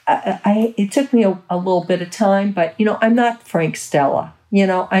 it took me a little bit of time, but, I'm not Frank Stella.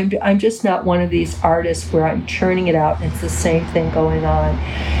 I'm just not one of these artists where I'm churning it out and it's the same thing going on.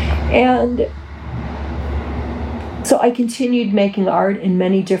 And so I continued making art in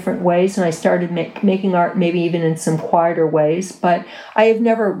many different ways, and I started making art maybe even in some quieter ways, but I have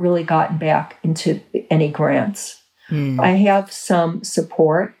never really gotten back into any grants. I have some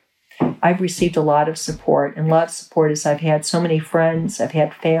support. I've received a lot of support, and a lot of support is I've had so many friends, I've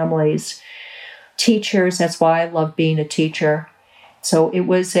had families, teachers. That's why I love being a teacher. So it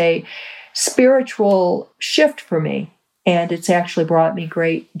was a spiritual shift for me, and it's actually brought me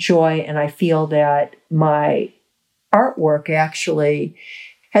great joy, and I feel that my artwork actually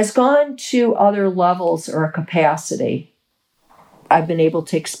has gone to other levels or capacity I've been able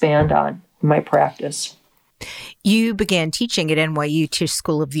to expand on in my practice. You began teaching at NYU Tisch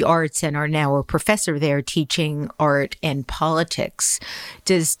School of the Arts and are now a professor there teaching art and politics.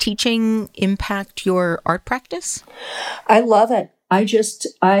 Does teaching impact your art practice? I love it.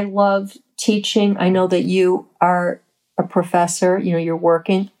 I love teaching. I know that you are a professor, you're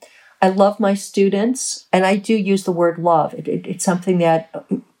working. I love my students, and I do use the word love. It's something that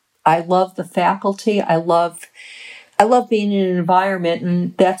I love the faculty. I love being in an environment,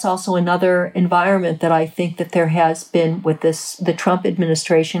 and that's also another environment that I think that there has been with the Trump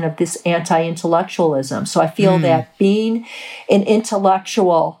administration of this anti-intellectualism. So I feel that being an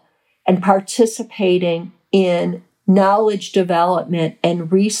intellectual and participating in knowledge development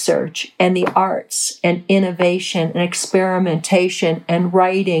and research and the arts and innovation and experimentation and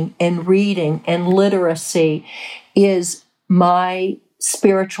writing and reading and literacy is my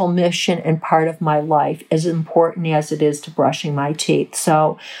spiritual mission and part of my life, as important as it is to brushing my teeth.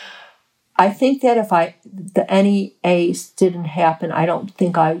 So I think that if the NEAs didn't happen, I don't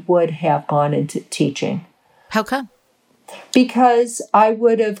think I would have gone into teaching. How come? Because I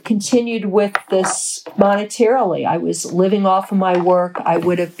would have continued with this monetarily. I was living off of my work. I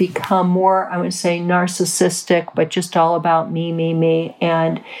would have become more, I would say, narcissistic, but just all about me.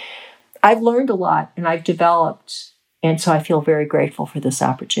 And I've learned a lot and I've developed. And so I feel very grateful for this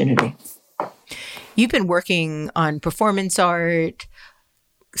opportunity. You've been working on performance art,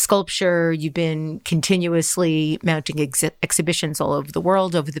 sculpture. You've been continuously mounting exhibitions all over the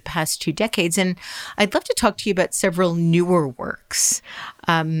world over the past 2 decades. And I'd love to talk to you about several newer works.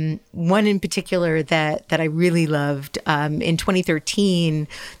 One in particular that I really loved. In 2013,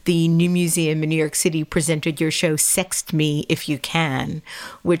 the New Museum in New York City presented your show Sext Me If You Can,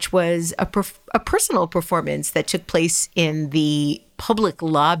 which was a personal performance that took place in the public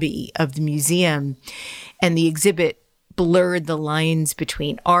lobby of the museum. And the exhibit blurred the lines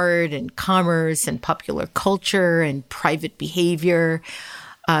between art and commerce and popular culture and private behavior,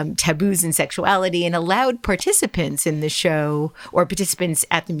 taboos and sexuality, and allowed participants in the show or participants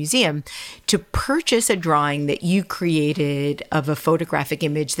at the museum to purchase a drawing that you created of a photographic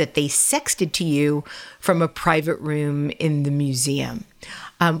image that they sexted to you from a private room in the museum.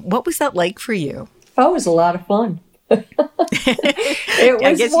 What was that like for you? Oh, it was a lot of fun. I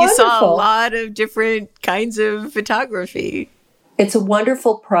guess wonderful. You saw a lot of different kinds of photography. It's a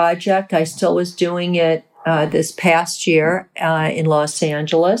wonderful project. I still was doing it this past year in Los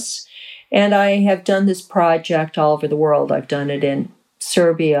Angeles. And I have done this project all over the world. I've done it in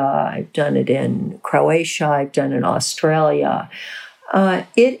Serbia. I've done it in Croatia. I've done it in Australia.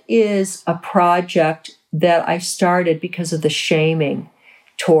 It is a project that I started because of the shaming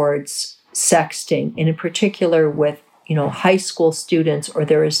towards sexting, and in particular with, high school students, or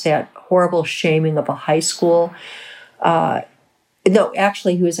there is that horrible shaming of a high school.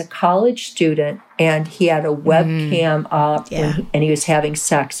 Actually, he was a college student, and he had a webcam up, and he was having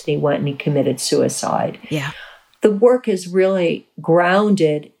sex, and he went and he committed suicide. Yeah. The work is really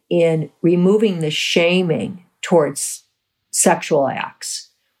grounded in removing the shaming towards sexual acts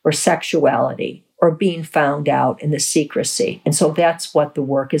or sexuality, or being found out in the secrecy. And so that's what the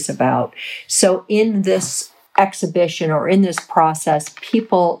work is about. So in this exhibition or in this process,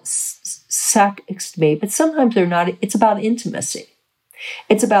 people sext me, but sometimes they're not. It's about intimacy.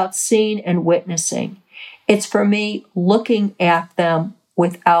 It's about seeing and witnessing. It's for me looking at them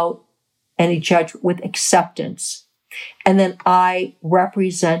without any judgment, with acceptance. And then I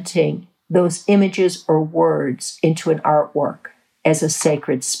representing those images or words into an artwork as a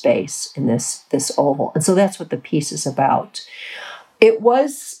sacred space in this oval. And so that's what the piece is about. It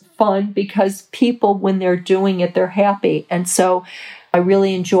was fun because people, when they're doing it, they're happy. And so I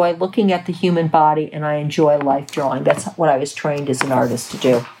really enjoy looking at the human body, and I enjoy life drawing. That's what I was trained as an artist to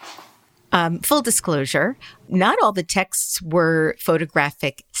do. Full disclosure, not all the texts were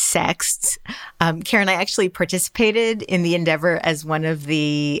photographic sexts. Karen, I actually participated in the endeavor as one of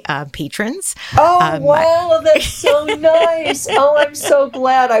the patrons. Oh, wow, that's so nice. Oh, I'm so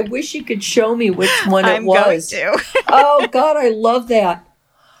glad. I wish you could show me which one it was. I'm going to. Oh, God, I love that.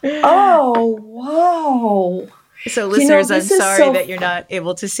 Oh, wow. So listeners, I'm sorry that you're not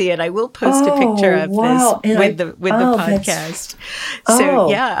able to see it. I will post a picture of this with the podcast.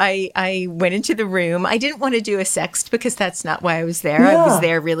 So I went into the room. I didn't want to do a sext because that's not why I was there. Yeah. I was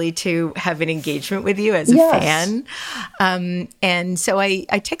there really to have an engagement with you as a fan. And so I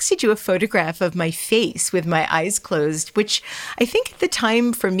texted you a photograph of my face with my eyes closed, which I think at the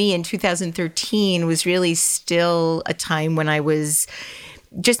time for me in 2013 was really still a time when I was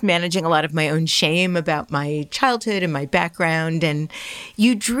just managing a lot of my own shame about my childhood and my background. And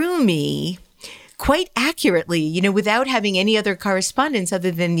you drew me quite accurately, without having any other correspondence other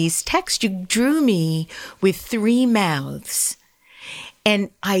than these texts. You drew me with 3 mouths.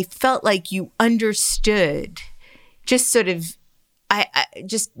 And I felt like you understood just sort of, I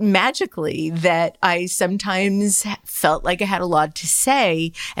just magically, that I sometimes felt like I had a lot to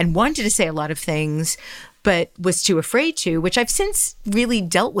say and wanted to say a lot of things, but was too afraid to, which I've since really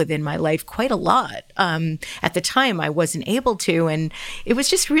dealt with in my life quite a lot. At the time, I wasn't able to, and it was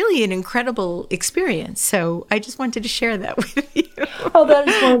just really an incredible experience. So I just wanted to share that with you. Oh, that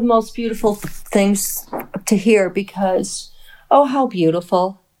is one of the most beautiful things to hear, because, oh, how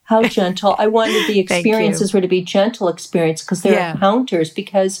beautiful. How gentle. I wanted the experiences were to be gentle experiences, because they're encounters,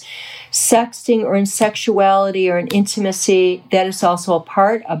 because sexting or in sexuality or in intimacy, that is also a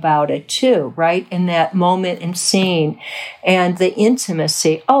part about it too, right? In that moment and scene and the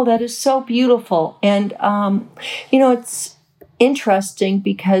intimacy. Oh, that is so beautiful. And, it's interesting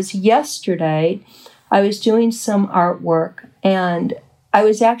because yesterday I was doing some artwork, and I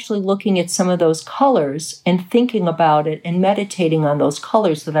was actually looking at some of those colors and thinking about it and meditating on those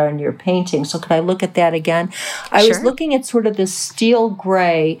colors that are in your painting. So could I look at that again? I was looking at sort of this steel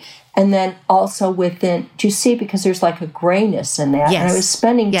gray, and then also within, do you see, because there's like a grayness in that. Yes. And I was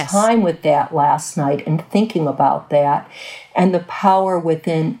spending time with that last night and thinking about that and the power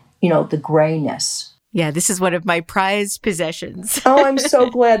within, the grayness. Yeah, this is one of my prized possessions. Oh, I'm so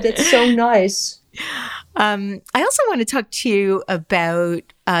glad. That's so nice. I also want to talk to you about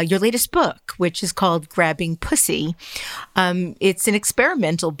your latest book, which is called Grabbing Pussy. It's an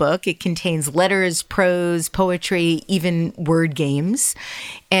experimental book. It contains letters, prose, poetry, even word games.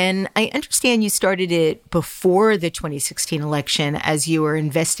 And I understand you started it before the 2016 election as you were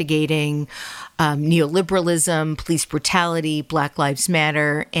investigating neoliberalism, police brutality, Black Lives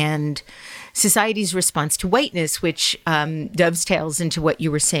Matter, and society's response to whiteness, which dovetails into what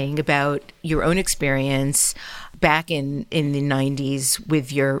you were saying about your own experience back in the 90s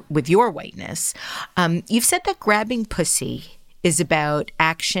with your whiteness. You've said that Grabbing Pussy is about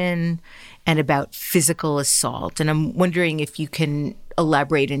action and about physical assault. And I'm wondering if you can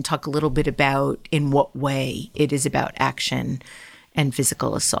elaborate and talk a little bit about in what way it is about action and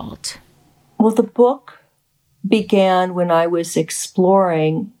physical assault. Well, the book began when I was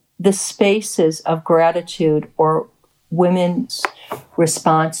exploring the spaces of gratitude, or women's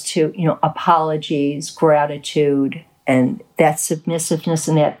response to, apologies, gratitude, and that submissiveness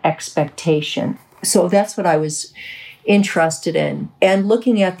and that expectation. So that's what I was interested in. And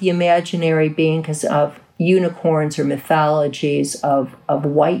looking at the imaginary beings of unicorns or mythologies of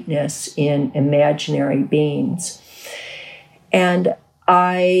whiteness in imaginary beings. And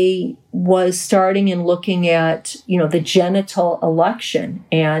I was starting and looking at, the genital election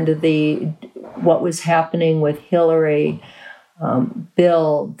and what was happening with Hillary,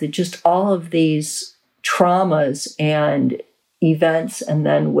 Bill, just all of these traumas and events, and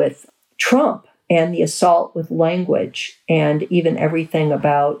then with Trump and the assault with language, and even everything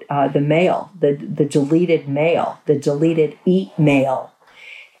about the mail, the deleted mail, the deleted mail.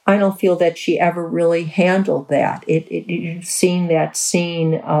 I don't feel that she ever really handled that. You've seen that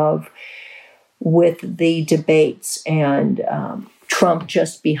scene with the debates and Trump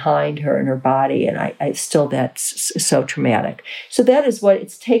just behind her in her body, and I still, that's so traumatic. So that is what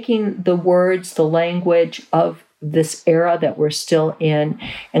it's taking, the words, the language of this era that we're still in,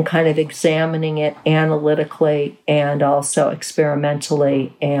 and kind of examining it analytically and also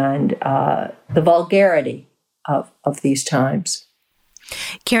experimentally, and the vulgarity of these times.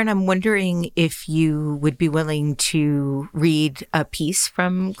 Karen, I'm wondering if you would be willing to read a piece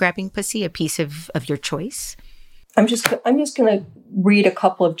from Grabbing Pussy, a piece of your choice. I'm just going to read a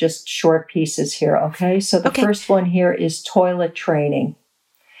couple of just short pieces here, okay? So the first one here is toilet training.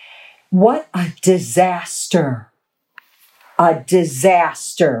 What a disaster. A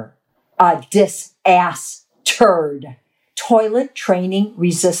disaster. A dis-ass-turd. Toilet training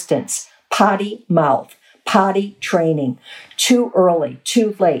resistance. Potty mouth. Potty training. Too early,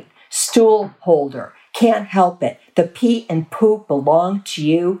 too late. Stool holder. Can't help it. The pee and poop belong to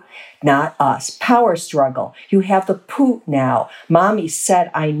you, not us. Power struggle. You have the poop now. Mommy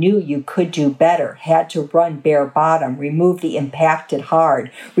said I knew you could do better. Had to run bare bottom. Remove the impacted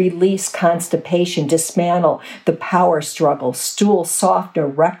hard. Release constipation. Dismantle the power struggle. Stool softener.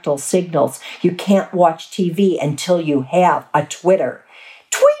 Rectal signals. You can't watch TV until you have a Twitter.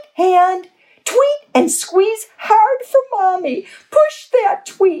 Tweet hand. Tweet and squeeze hard for mommy. Push that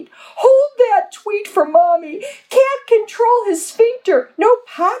tweet. Hold that tweet for mommy. Can't control his sphincter. No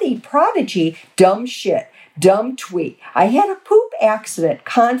potty prodigy. Dumb shit. Dumb tweet. I had a poop accident,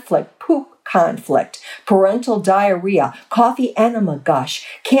 poop conflict, parental diarrhea, coffee enema gush,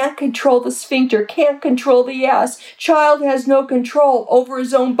 can't control the sphincter, can't control the ass, child has no control over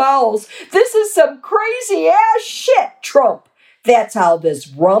his own bowels. This is some crazy ass shit, Trump. That's how this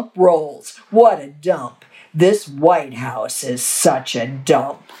rump rolls. What a dump. This White House is such a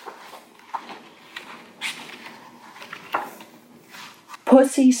dump.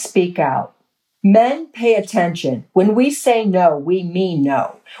 Pussy, speak out. Men, pay attention. When we say no, we mean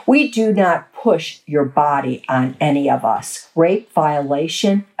no. We do not push your body on any of us. Rape,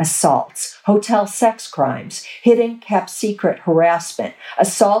 violation, assaults, hotel sex crimes, hidden, kept secret harassment,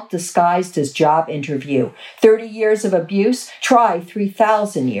 assault disguised as job interview, 30 years of abuse, try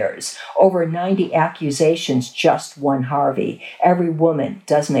 3,000 years. Over 90 accusations just won Harvey. Every woman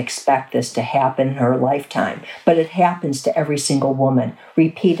doesn't expect this to happen in her lifetime, but it happens to every single woman,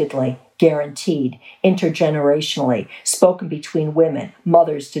 repeatedly. Guaranteed, intergenerationally, spoken between women,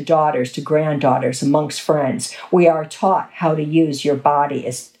 mothers to daughters to granddaughters, amongst friends. We are taught how to use your body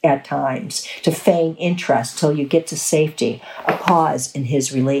at times, to feign interest till you get to safety, a pause in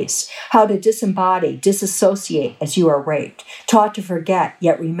his release. How to disembody, disassociate as you are raped, taught to forget,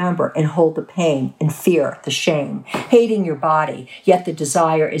 yet remember and hold the pain and fear, the shame, hating your body, yet the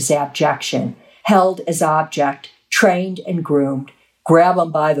desire is abjection, held as object, trained and groomed. Grab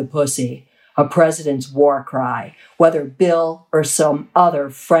 'em by the pussy, a president's war cry, whether Bill or some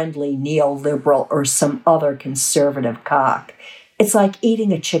other friendly neoliberal or some other conservative cock. It's like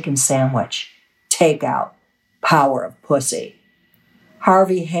eating a chicken sandwich. Takeout. Power of pussy.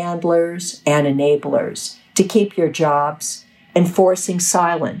 Harvey handlers and enablers to keep your jobs, enforcing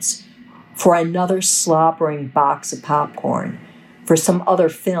silence for another slobbering box of popcorn, for some other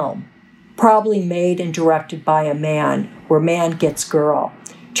film, probably made and directed by a man, where man gets girl,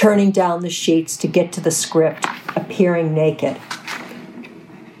 turning down the sheets to get to the script, appearing naked,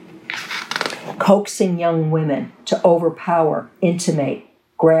 coaxing young women to overpower, intimate,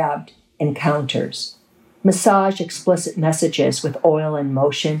 grabbed encounters, massage explicit messages with oil and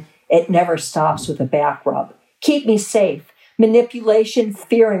motion. It never stops with a back rub. Keep me safe. Manipulation,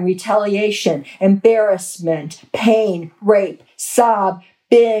 fearing, retaliation, embarrassment, pain, rape,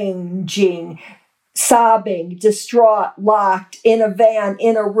 binging, sobbing, distraught, locked, in a van,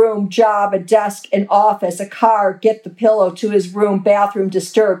 in a room, job, a desk, an office, a car, get the pillow to his room, bathroom,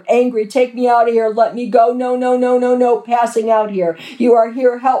 disturbed, angry, take me out of here, let me go, no, passing out here, you are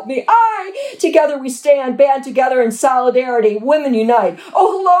here, help me, together we stand, band together in solidarity, women unite,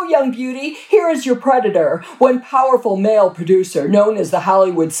 oh hello young beauty, here is your predator, one powerful male producer, known as the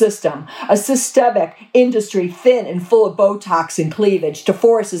Hollywood system, a systemic industry thin and full of Botox and cleavage to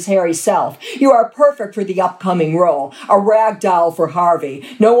force his hairy self, you are perfect for the upcoming role, a rag doll for Harvey.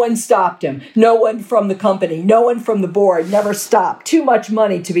 No one stopped him. No one from the company. No one from the board. Never stopped. Too much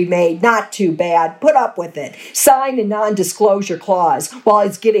money to be made. Not too bad. Put up with it. Sign a non-disclosure clause while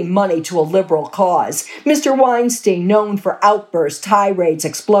he's getting money to a liberal cause. Mr. Weinstein, known for outbursts, tirades,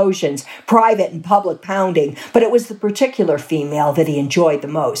 explosions, private and public pounding, but it was the particular female that he enjoyed the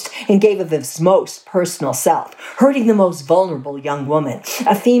most and gave of his most personal self, hurting the most vulnerable young woman,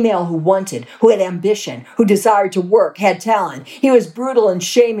 a female who wanted, who had ambition, who desired to work, had talent. He was brutal in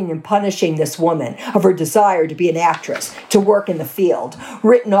shaming and punishing this woman of her desire to be an actress, to work in the field,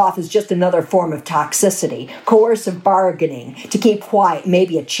 written off as just another form of toxicity, coercive bargaining, to keep quiet,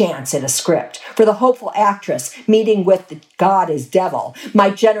 maybe a chance at a script. For the hopeful actress, meeting with the God as devil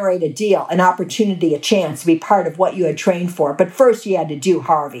might generate a deal, an opportunity, a chance to be part of what you had trained for. But first you had to do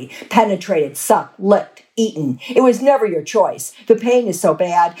Harvey, penetrated, sucked, licked, eaten. It was never your choice. The pain is so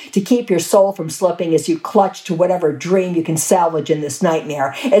bad to keep your soul from slipping as you clutch to whatever dream you can salvage in this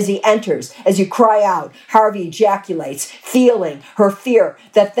nightmare. As he enters, as you cry out, Harvey ejaculates, feeling her fear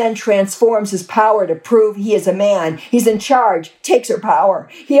that then transforms his power to prove he is a man. He's in charge, takes her power.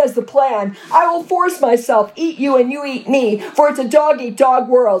 He has the plan. I will force myself, eat you and you eat me, for it's a dog-eat-dog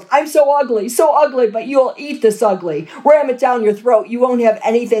world. I'm so ugly, but you'll eat this ugly. Ram it down your throat. You won't have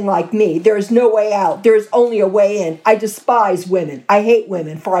anything like me. There is no way out. There is only a way in. I despise women. I hate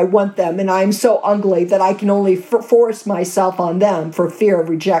women, for I want them, and I am so ugly that I can only force myself on them for fear of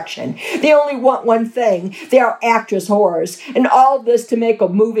rejection. They only want one thing. They are actress whores. And all this to make a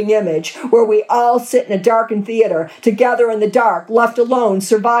moving image where we all sit in a darkened theater, together in the dark, left alone,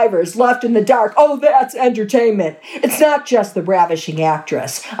 survivors, left in the dark. Oh, that's entertainment. It's not just the ravishing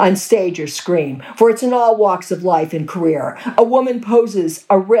actress on stage or screen, for it's in all walks of life and career. A woman poses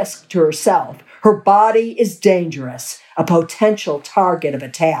a risk to herself. Her body is dangerous, a potential target of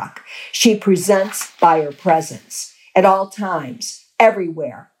attack. She presents by her presence at all times,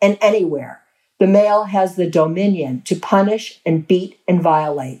 everywhere and anywhere. The male has the dominion to punish and beat and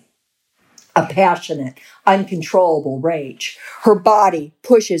violate. A passionate, uncontrollable rage. Her body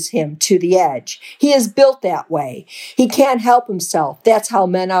pushes him to the edge. He is built that way. He can't help himself. That's how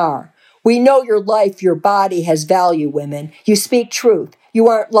men are. We know your life, your body has value, women. You speak truth. You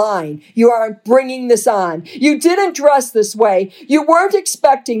aren't lying. You aren't bringing this on. You didn't dress this way. You weren't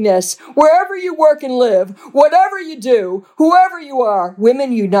expecting this. Wherever you work and live, whatever you do, whoever you are,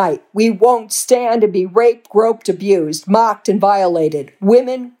 women unite. We won't stand to be raped, groped, abused, mocked, and violated.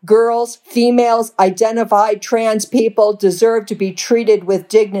 Women, girls, females, identified trans people deserve to be treated with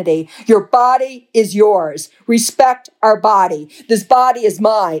dignity. Your body is yours. Respect our body. This body is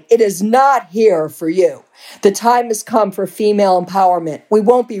mine. It is not here for you. The time has come for female empowerment. We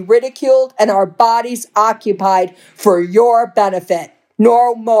won't be ridiculed and our bodies occupied for your benefit.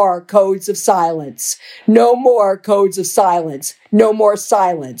 No more codes of silence. No more codes of silence. No more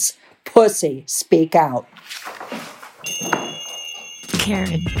silence. Pussy, speak out.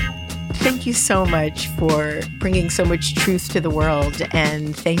 Karen, thank you so much for bringing so much truth to the world,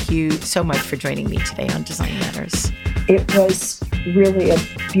 and thank you so much for joining me today on Design Matters. It was really a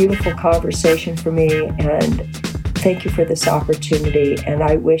beautiful conversation for me, and thank you for this opportunity. And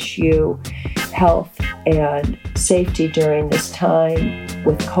I wish you health and safety during this time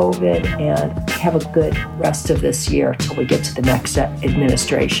with COVID, and have a good rest of this year till we get to the next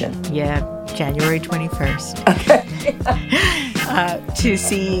administration. Yeah, January 21st. Okay. To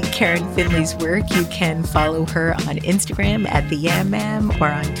see Karen Finley's work, you can follow her on Instagram at the Yam Mam or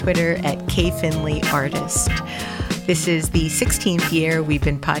on Twitter at KFinleyArtist. This is the 16th year we've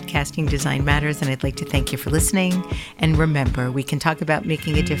been podcasting Design Matters, and I'd like to thank you for listening. And remember, we can talk about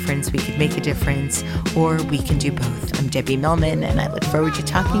making a difference, we could make a difference, or we can do both. I'm Debbie Millman, and I look forward to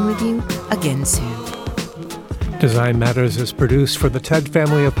talking with you again soon. Design Matters is produced for the TED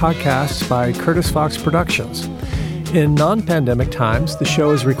family of podcasts by Curtis Fox Productions. In non-pandemic times, the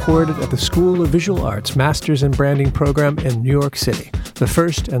show is recorded at the School of Visual Arts Masters in Branding program in New York City, the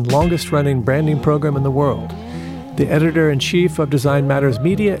first and longest-running branding program in the world. The editor-in-chief of Design Matters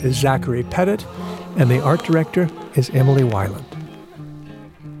Media is Zachary Pettit, and the art director is Emily Weiland.